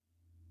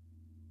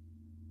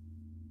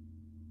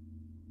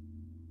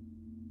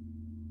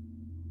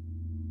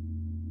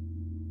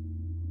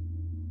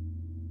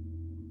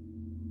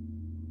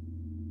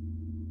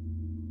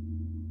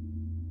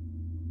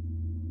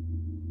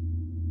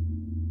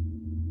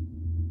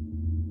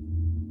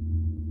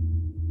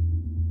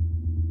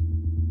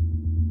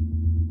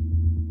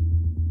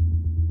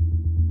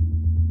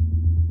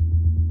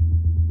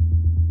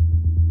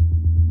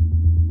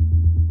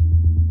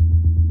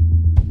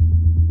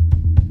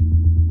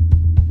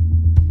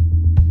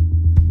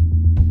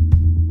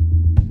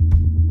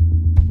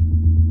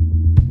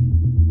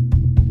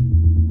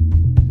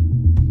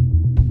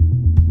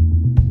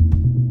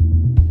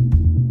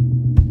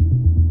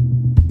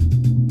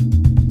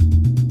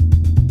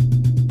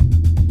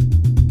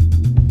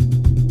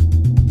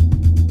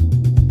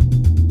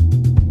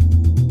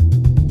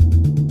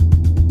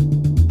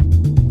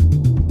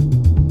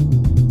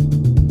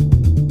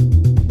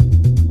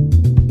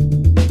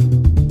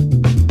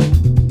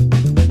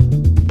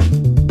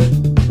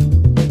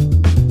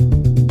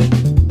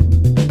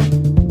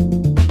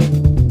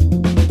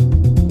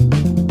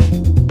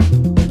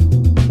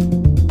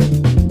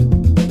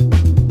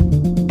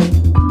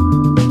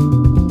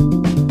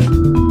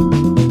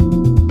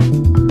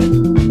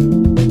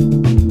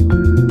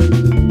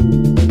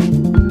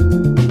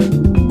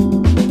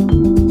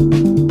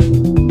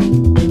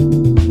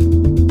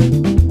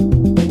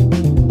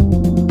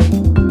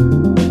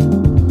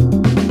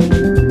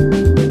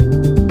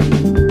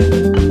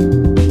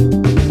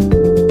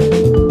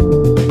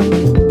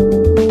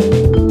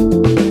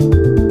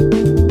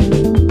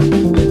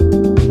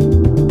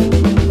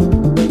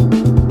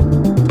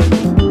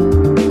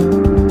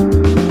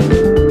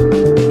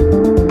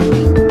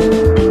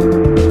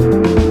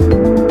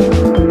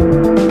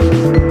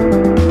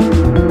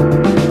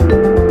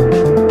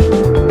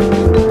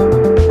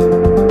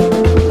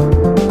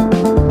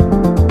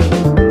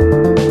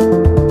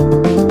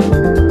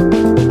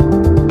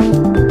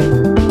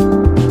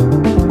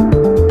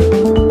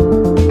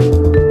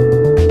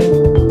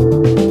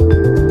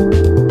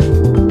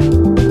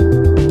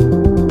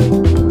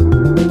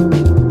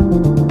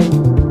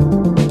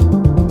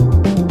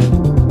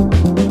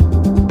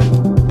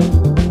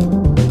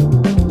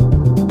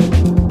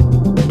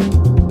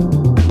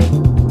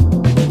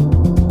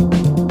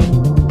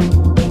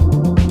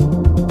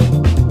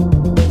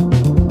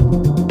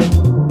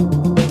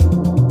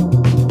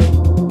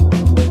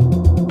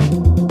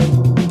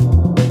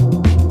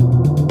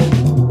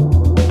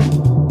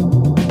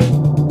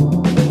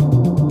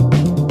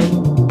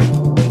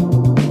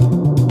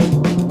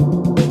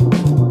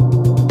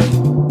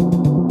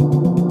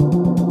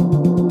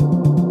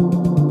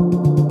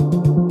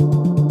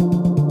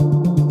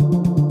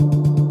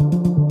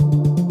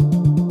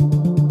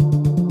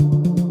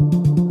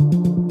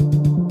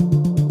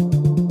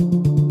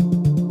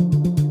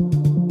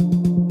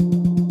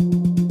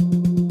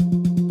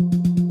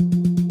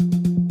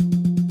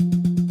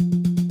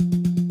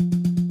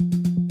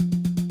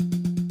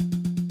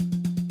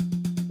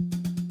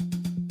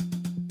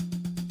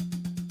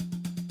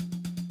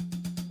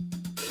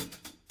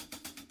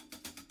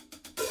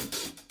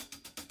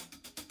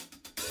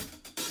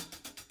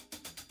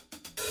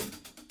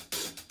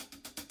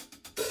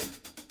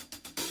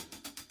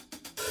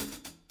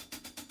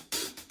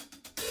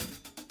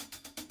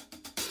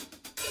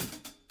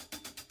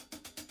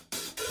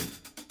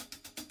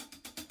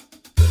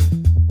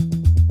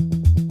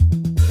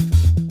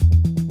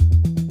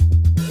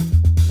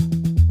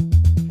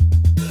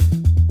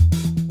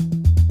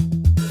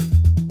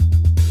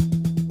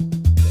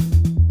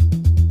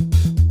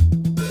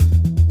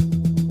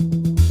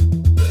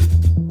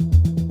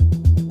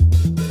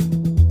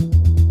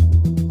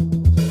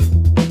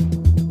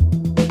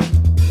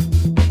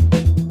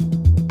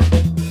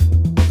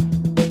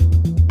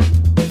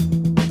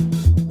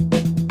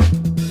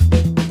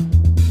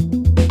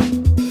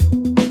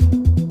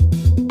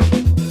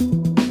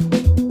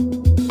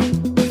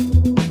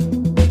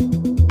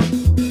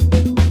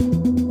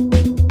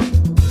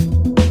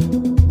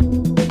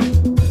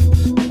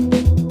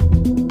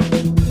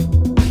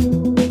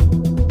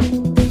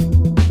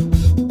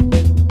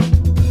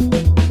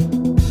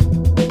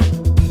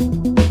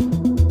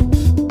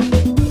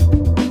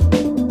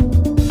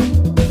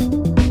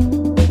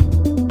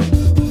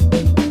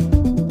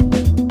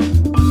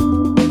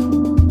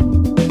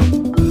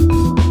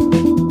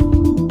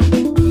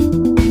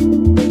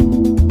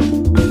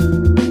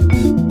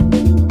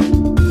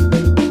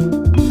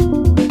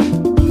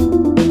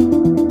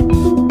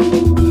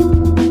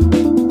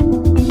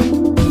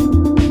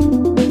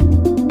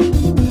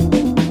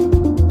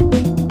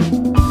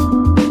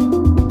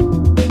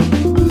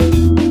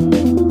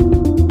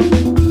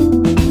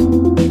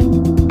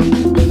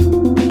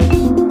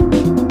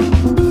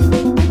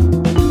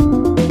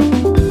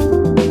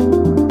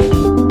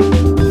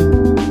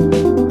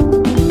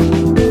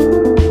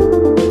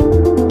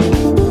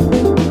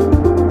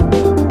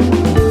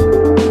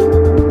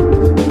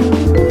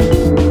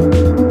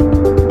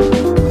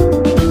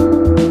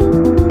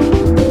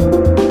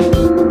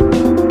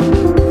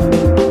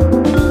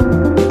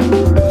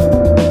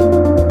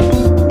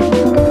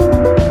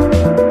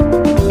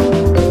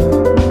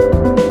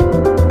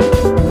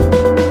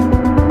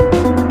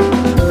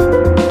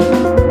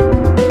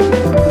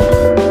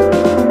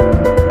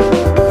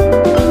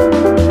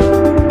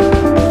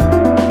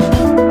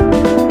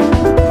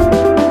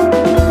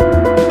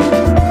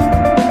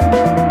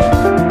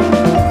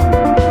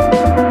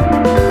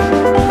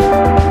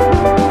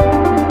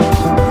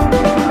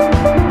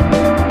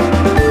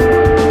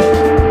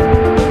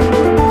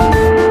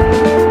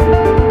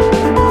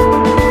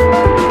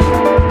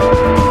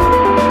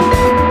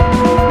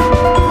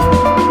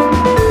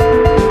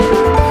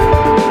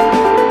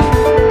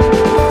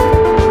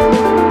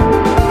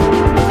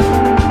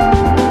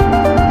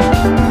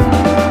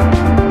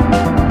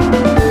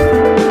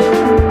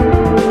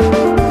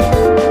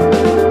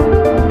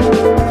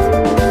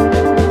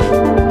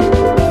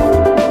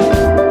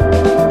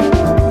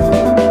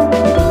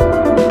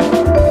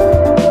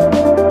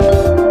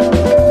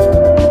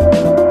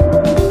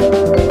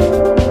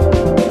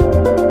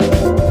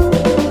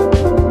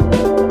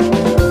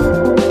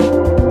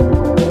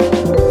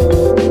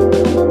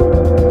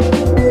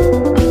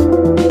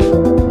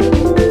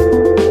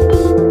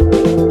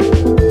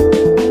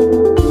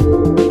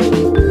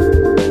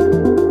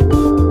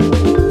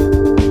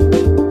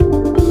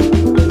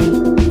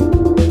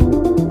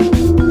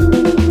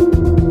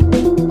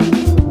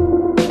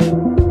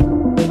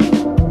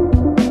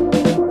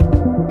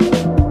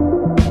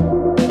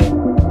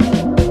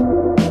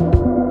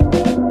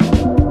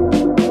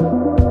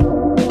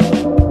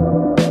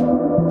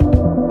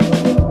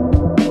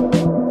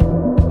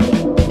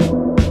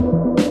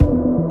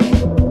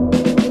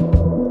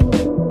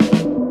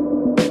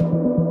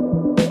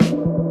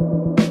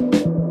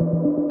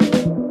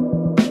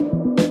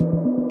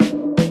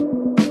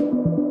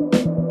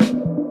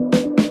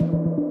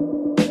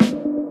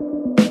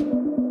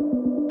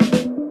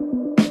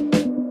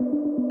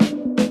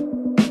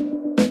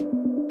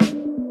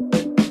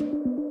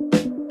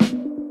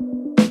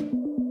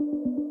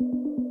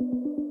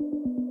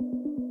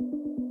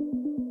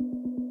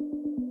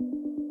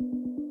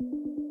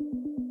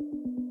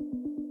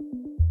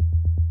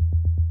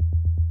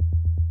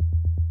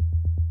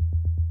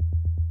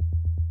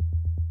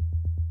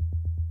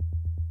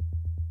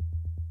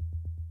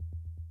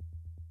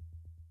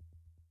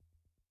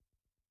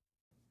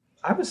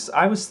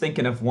 I was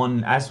thinking of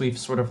one as we've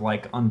sort of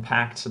like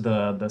unpacked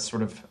the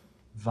sort of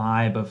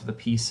vibe of the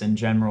piece in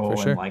general, For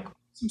and sure. like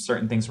some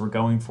certain things we're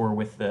going for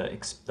with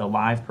the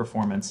live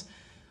performance.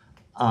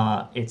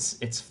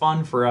 It's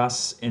fun for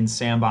us in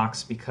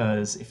Sandbox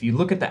because if you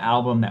look at the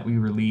album that we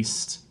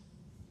released,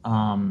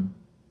 um,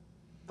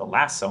 the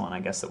last song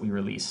I guess that we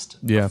released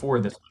Yeah. before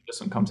this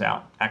one comes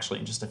out, actually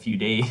in just a few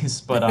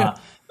days, but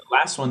the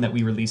last one that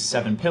we released,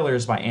 Seven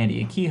Pillars by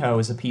Andy Akiho,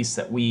 is a piece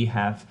that we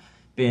have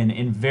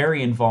been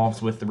very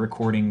involved with the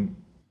recording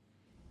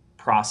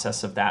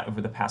process of that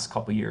over the past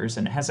couple years,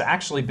 and it has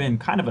actually been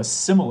kind of a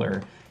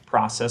similar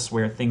process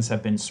where things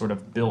have been sort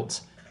of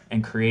built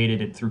and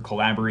created through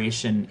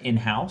collaboration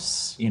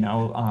in-house,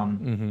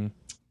 with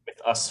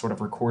us sort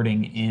of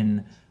recording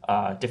in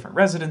different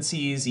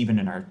residencies, even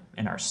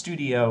in our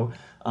studio.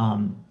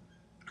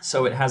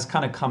 So it has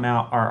kind of come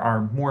out.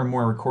 Our more and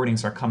more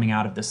recordings are coming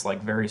out of this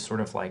like very sort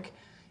of like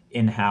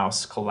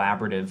in-house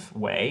collaborative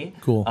way.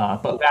 Cool.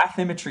 But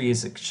Bathymetry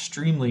is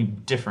extremely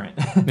different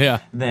Yeah.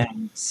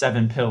 than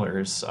Seven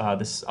Pillars,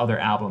 this other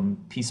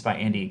album, piece by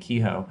Andy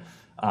Akiho,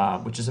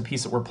 which is a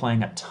piece that we're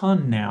playing a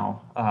ton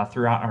now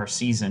throughout our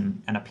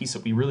season, and a piece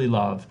that we really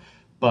love.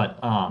 But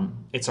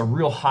it's a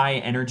real high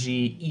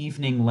energy,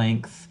 evening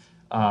length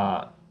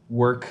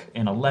work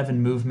in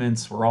 11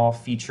 movements. We're all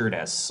featured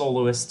as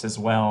soloists as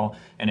well,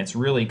 and it's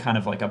really kind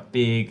of like a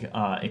big,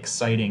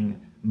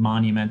 exciting,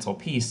 monumental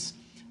piece.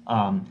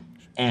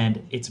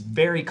 And it's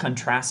very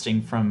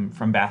contrasting from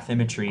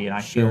Bathymetry, and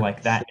I feel Sure.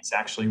 like that is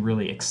actually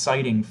really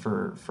exciting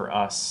for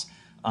us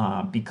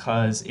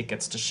because it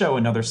gets to show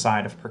another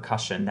side of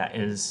percussion that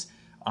is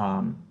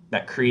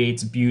that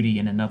creates beauty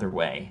in another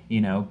way.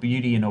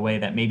 Beauty in a way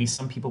that maybe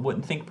some people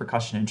wouldn't think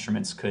percussion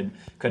instruments could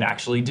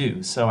actually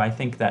do. So I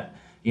think that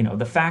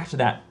the fact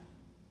that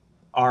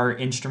our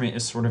instrument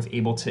is sort of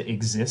able to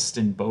exist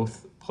in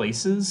both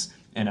places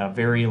in a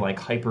very like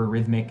hyper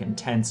rhythmic,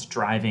 intense,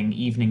 driving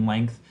evening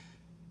length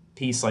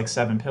piece like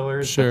Seven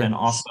Pillars, Sure. but then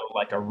also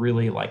like a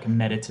really like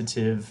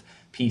meditative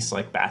piece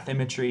like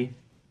Bathymetry.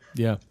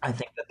 Yeah. I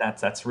think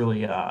that's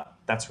really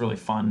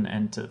fun,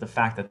 and the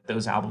fact that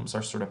those albums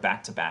are sort of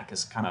back to back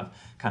is kind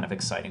of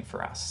exciting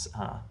for us.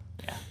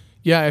 Yeah.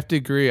 Yeah, I have to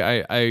agree.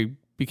 I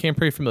became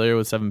pretty familiar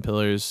with Seven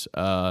Pillars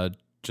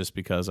just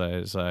because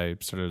as I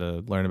started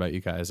to learn about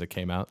you guys, it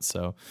came out.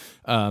 So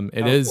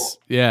it is, cool.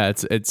 yeah,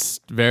 it's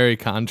very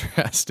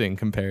contrasting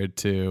compared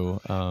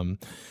to,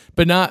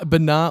 but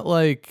not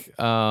like,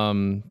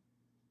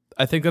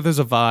 I think that there's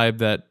a vibe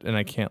that, and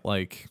I can't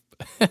like,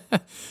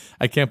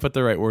 I can't put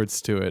the right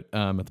words to it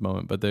at the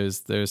moment, but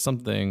there's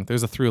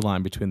a through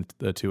line between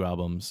the two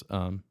albums,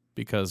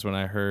 because when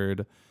I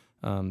heard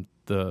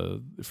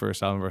the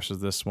first album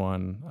versus this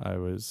one, I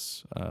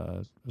was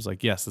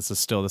like, yes, this is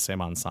still the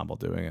same ensemble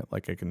doing it.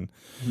 Like I can,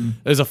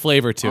 there's a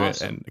flavor to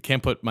it, and I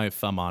can't put my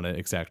thumb on it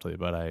exactly,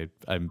 but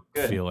I'm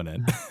Good. feeling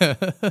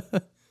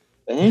it.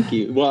 Thank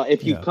you. Well,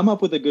 if you Yeah. come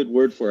up with a good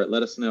word for it,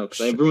 let us know,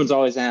 because everyone's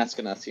always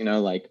asking us,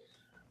 like,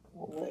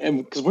 and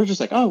because we're just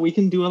like, oh, we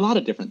can do a lot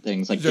of different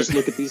things. Like, just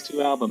look at these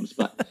two albums.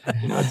 But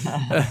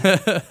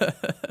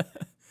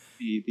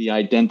the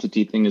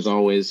identity thing is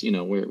always,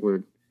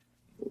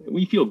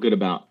 we feel good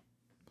about.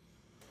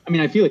 I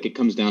mean, I feel like it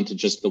comes down to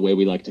just the way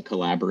we like to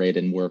collaborate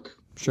and work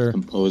Sure. with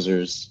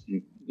composers,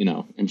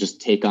 and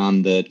just take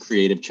on the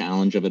creative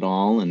challenge of it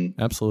all. And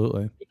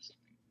Absolutely.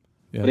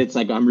 Yeah. But it's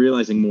like I'm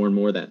realizing more and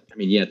more that, I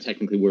mean, yeah,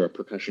 technically we're a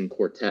percussion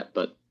quartet,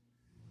 but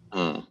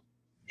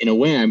in a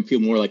way I feel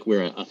more like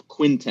we're a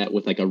quintet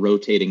with like a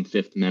rotating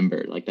fifth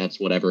member. Like that's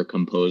whatever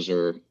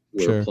composer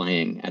we're Sure.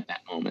 playing at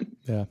that moment.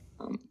 Yeah.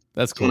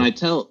 That's So cool. when I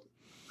tell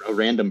a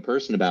random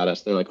person about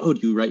us, they're like, oh,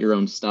 do you write your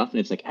own stuff? And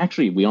it's like,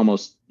 actually, we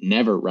almost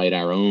never write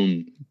our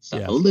own stuff.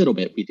 Yeah. A little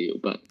bit we do,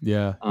 but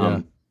Yeah.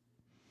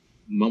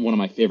 one of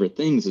my favorite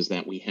things is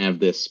that we have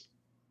this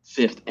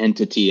fifth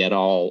entity at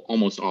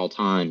almost all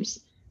times,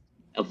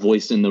 a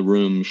voice in the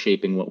room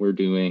shaping what we're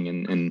doing.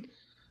 And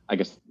I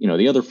guess,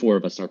 the other four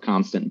of us are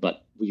constant,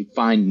 but we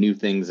find new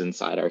things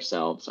inside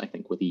ourselves, I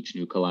think, with each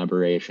new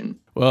collaboration.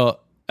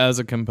 Well, as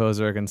a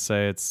composer, I can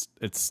say it's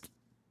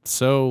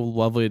so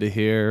lovely to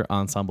hear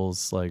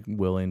ensembles like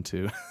willing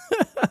to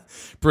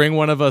bring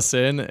one of us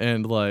in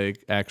and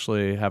like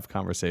actually have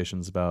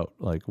conversations about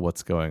like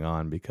what's going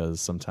on,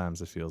 because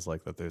sometimes it feels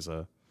like that there's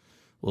a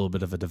little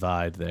bit of a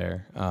divide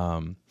there.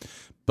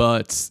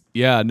 But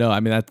yeah, no, I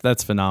mean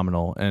that's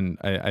phenomenal, and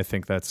I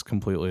think that's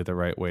completely the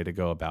right way to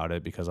go about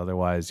it, because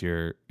otherwise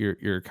you're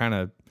kind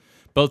of,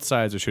 both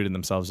sides are shooting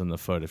themselves in the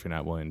foot if you're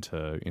not willing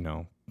to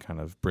kind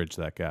of bridge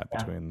that gap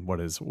between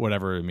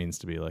whatever it means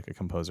to be like a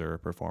composer or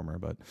performer.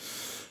 But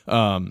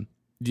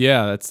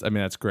yeah,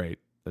 that's great.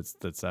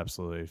 That's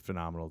absolutely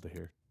phenomenal to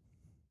hear.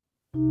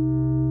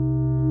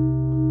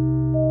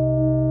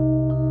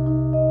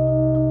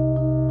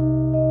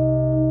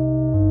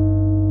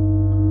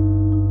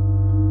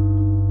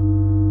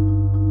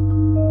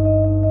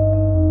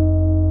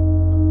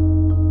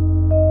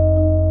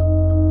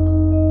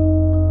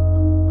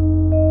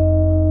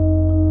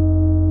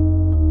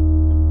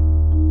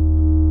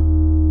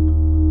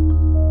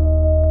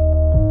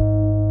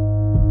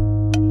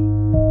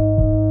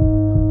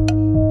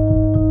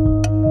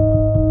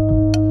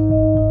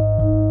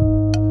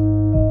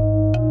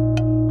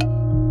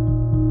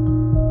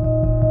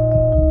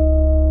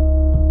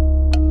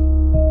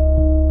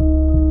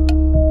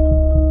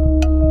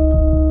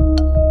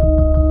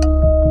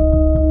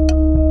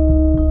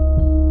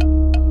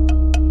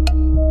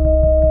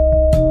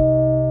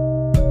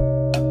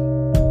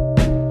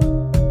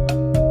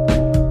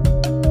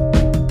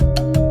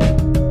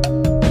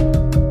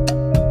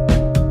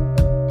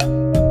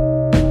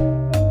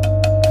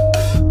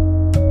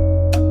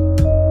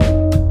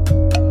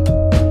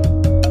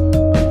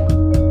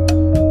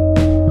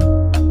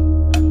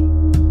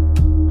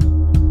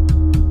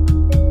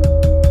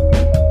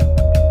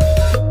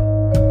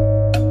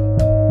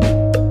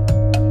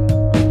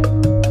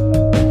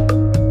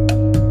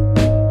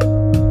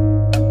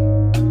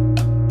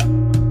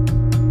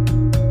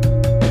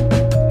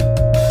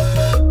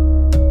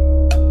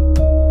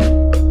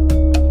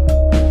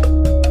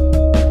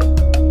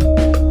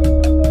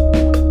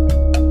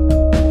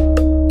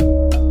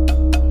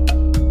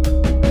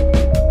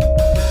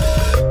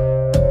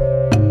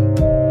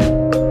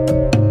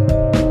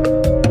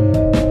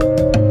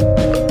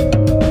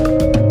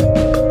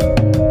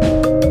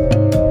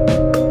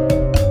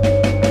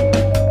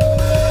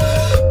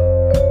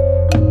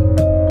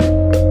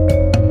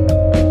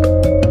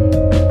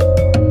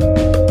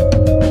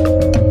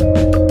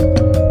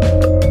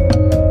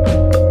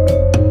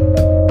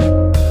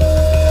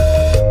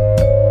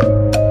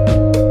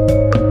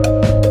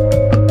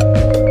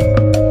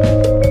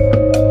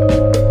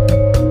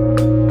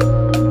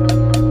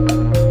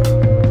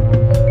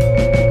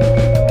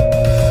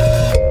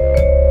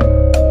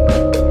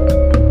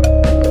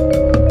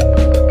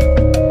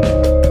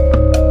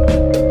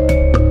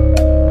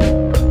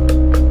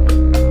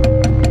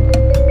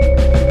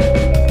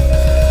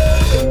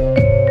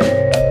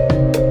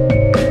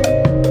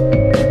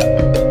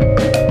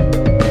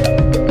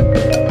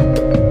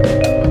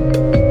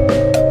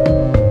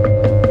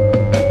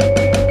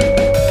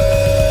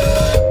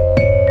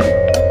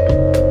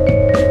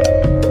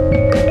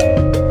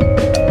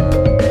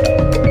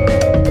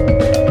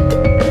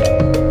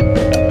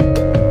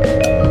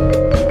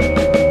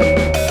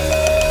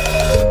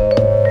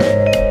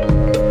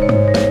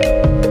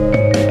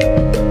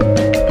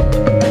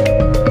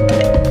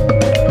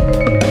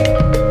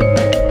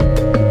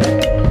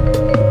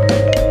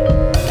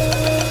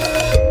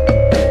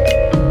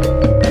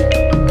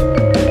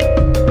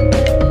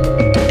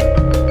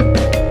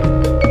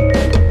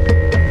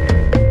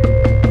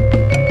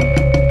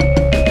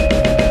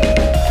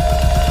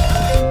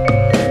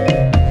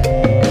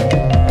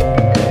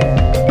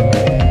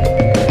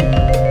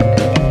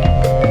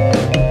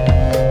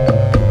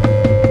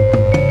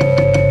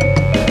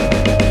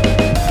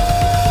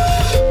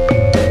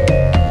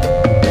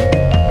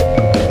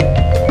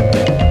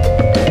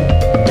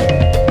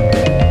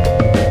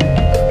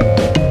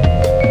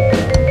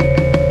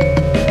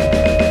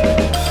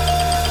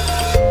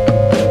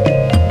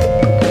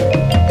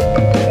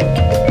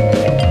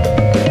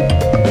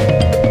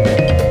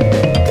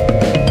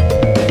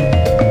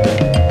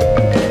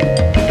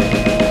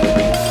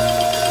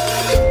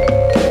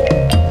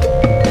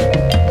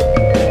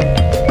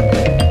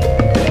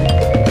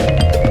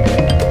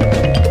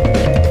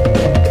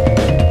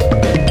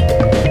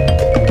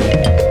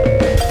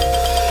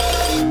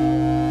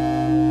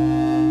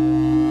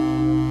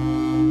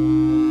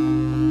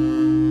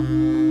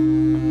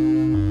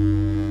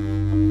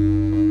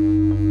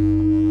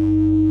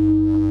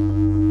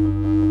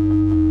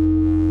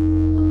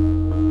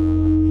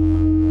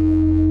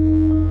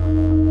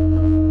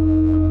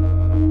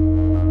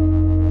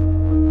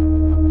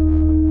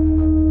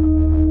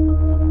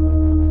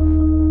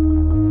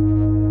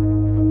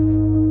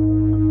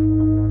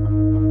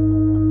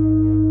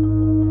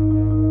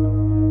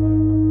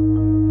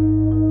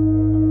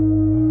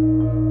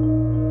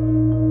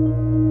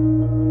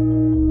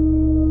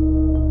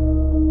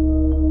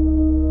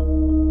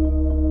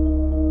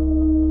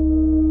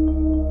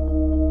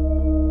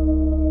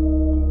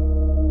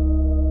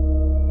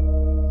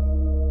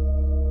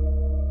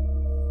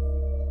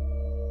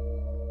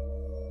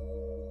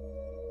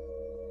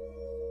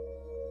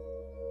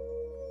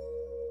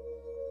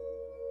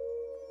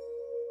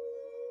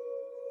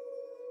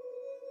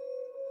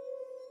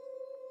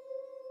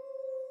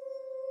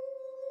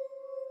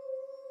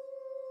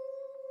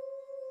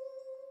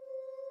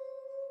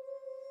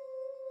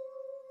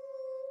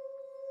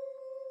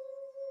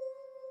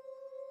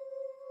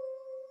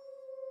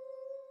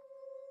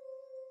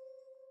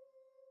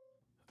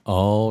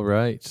 All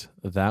right.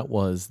 That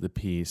was the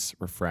piece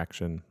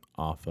Refraction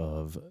off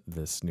of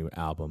this new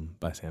album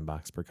by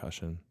Sandbox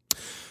Percussion.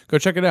 Go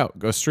check it out.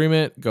 Go stream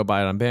it. Go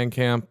buy it on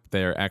Bandcamp.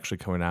 They're actually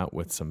coming out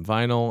with some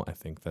vinyl. I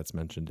think that's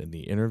mentioned in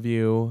the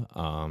interview.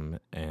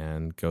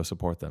 And go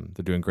support them.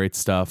 They're doing great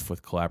stuff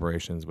with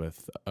collaborations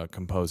with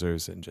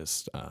composers, and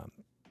just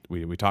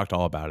we talked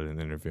all about it in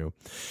the interview.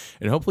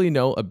 And hopefully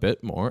know a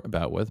bit more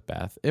about what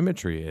bath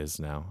imagery is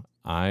now.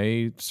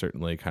 I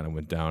certainly kind of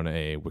went down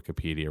a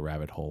Wikipedia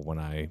rabbit hole when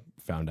I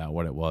found out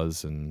what it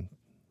was and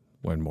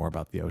learned more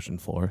about the ocean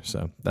floor.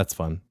 So that's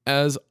fun.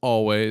 As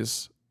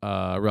always,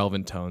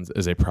 Relevant Tones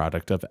is a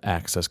product of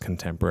Access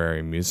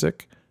Contemporary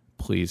Music.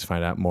 Please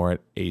find out more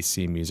at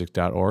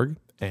acmusic.org,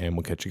 and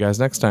we'll catch you guys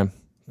next time.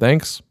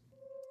 Thanks.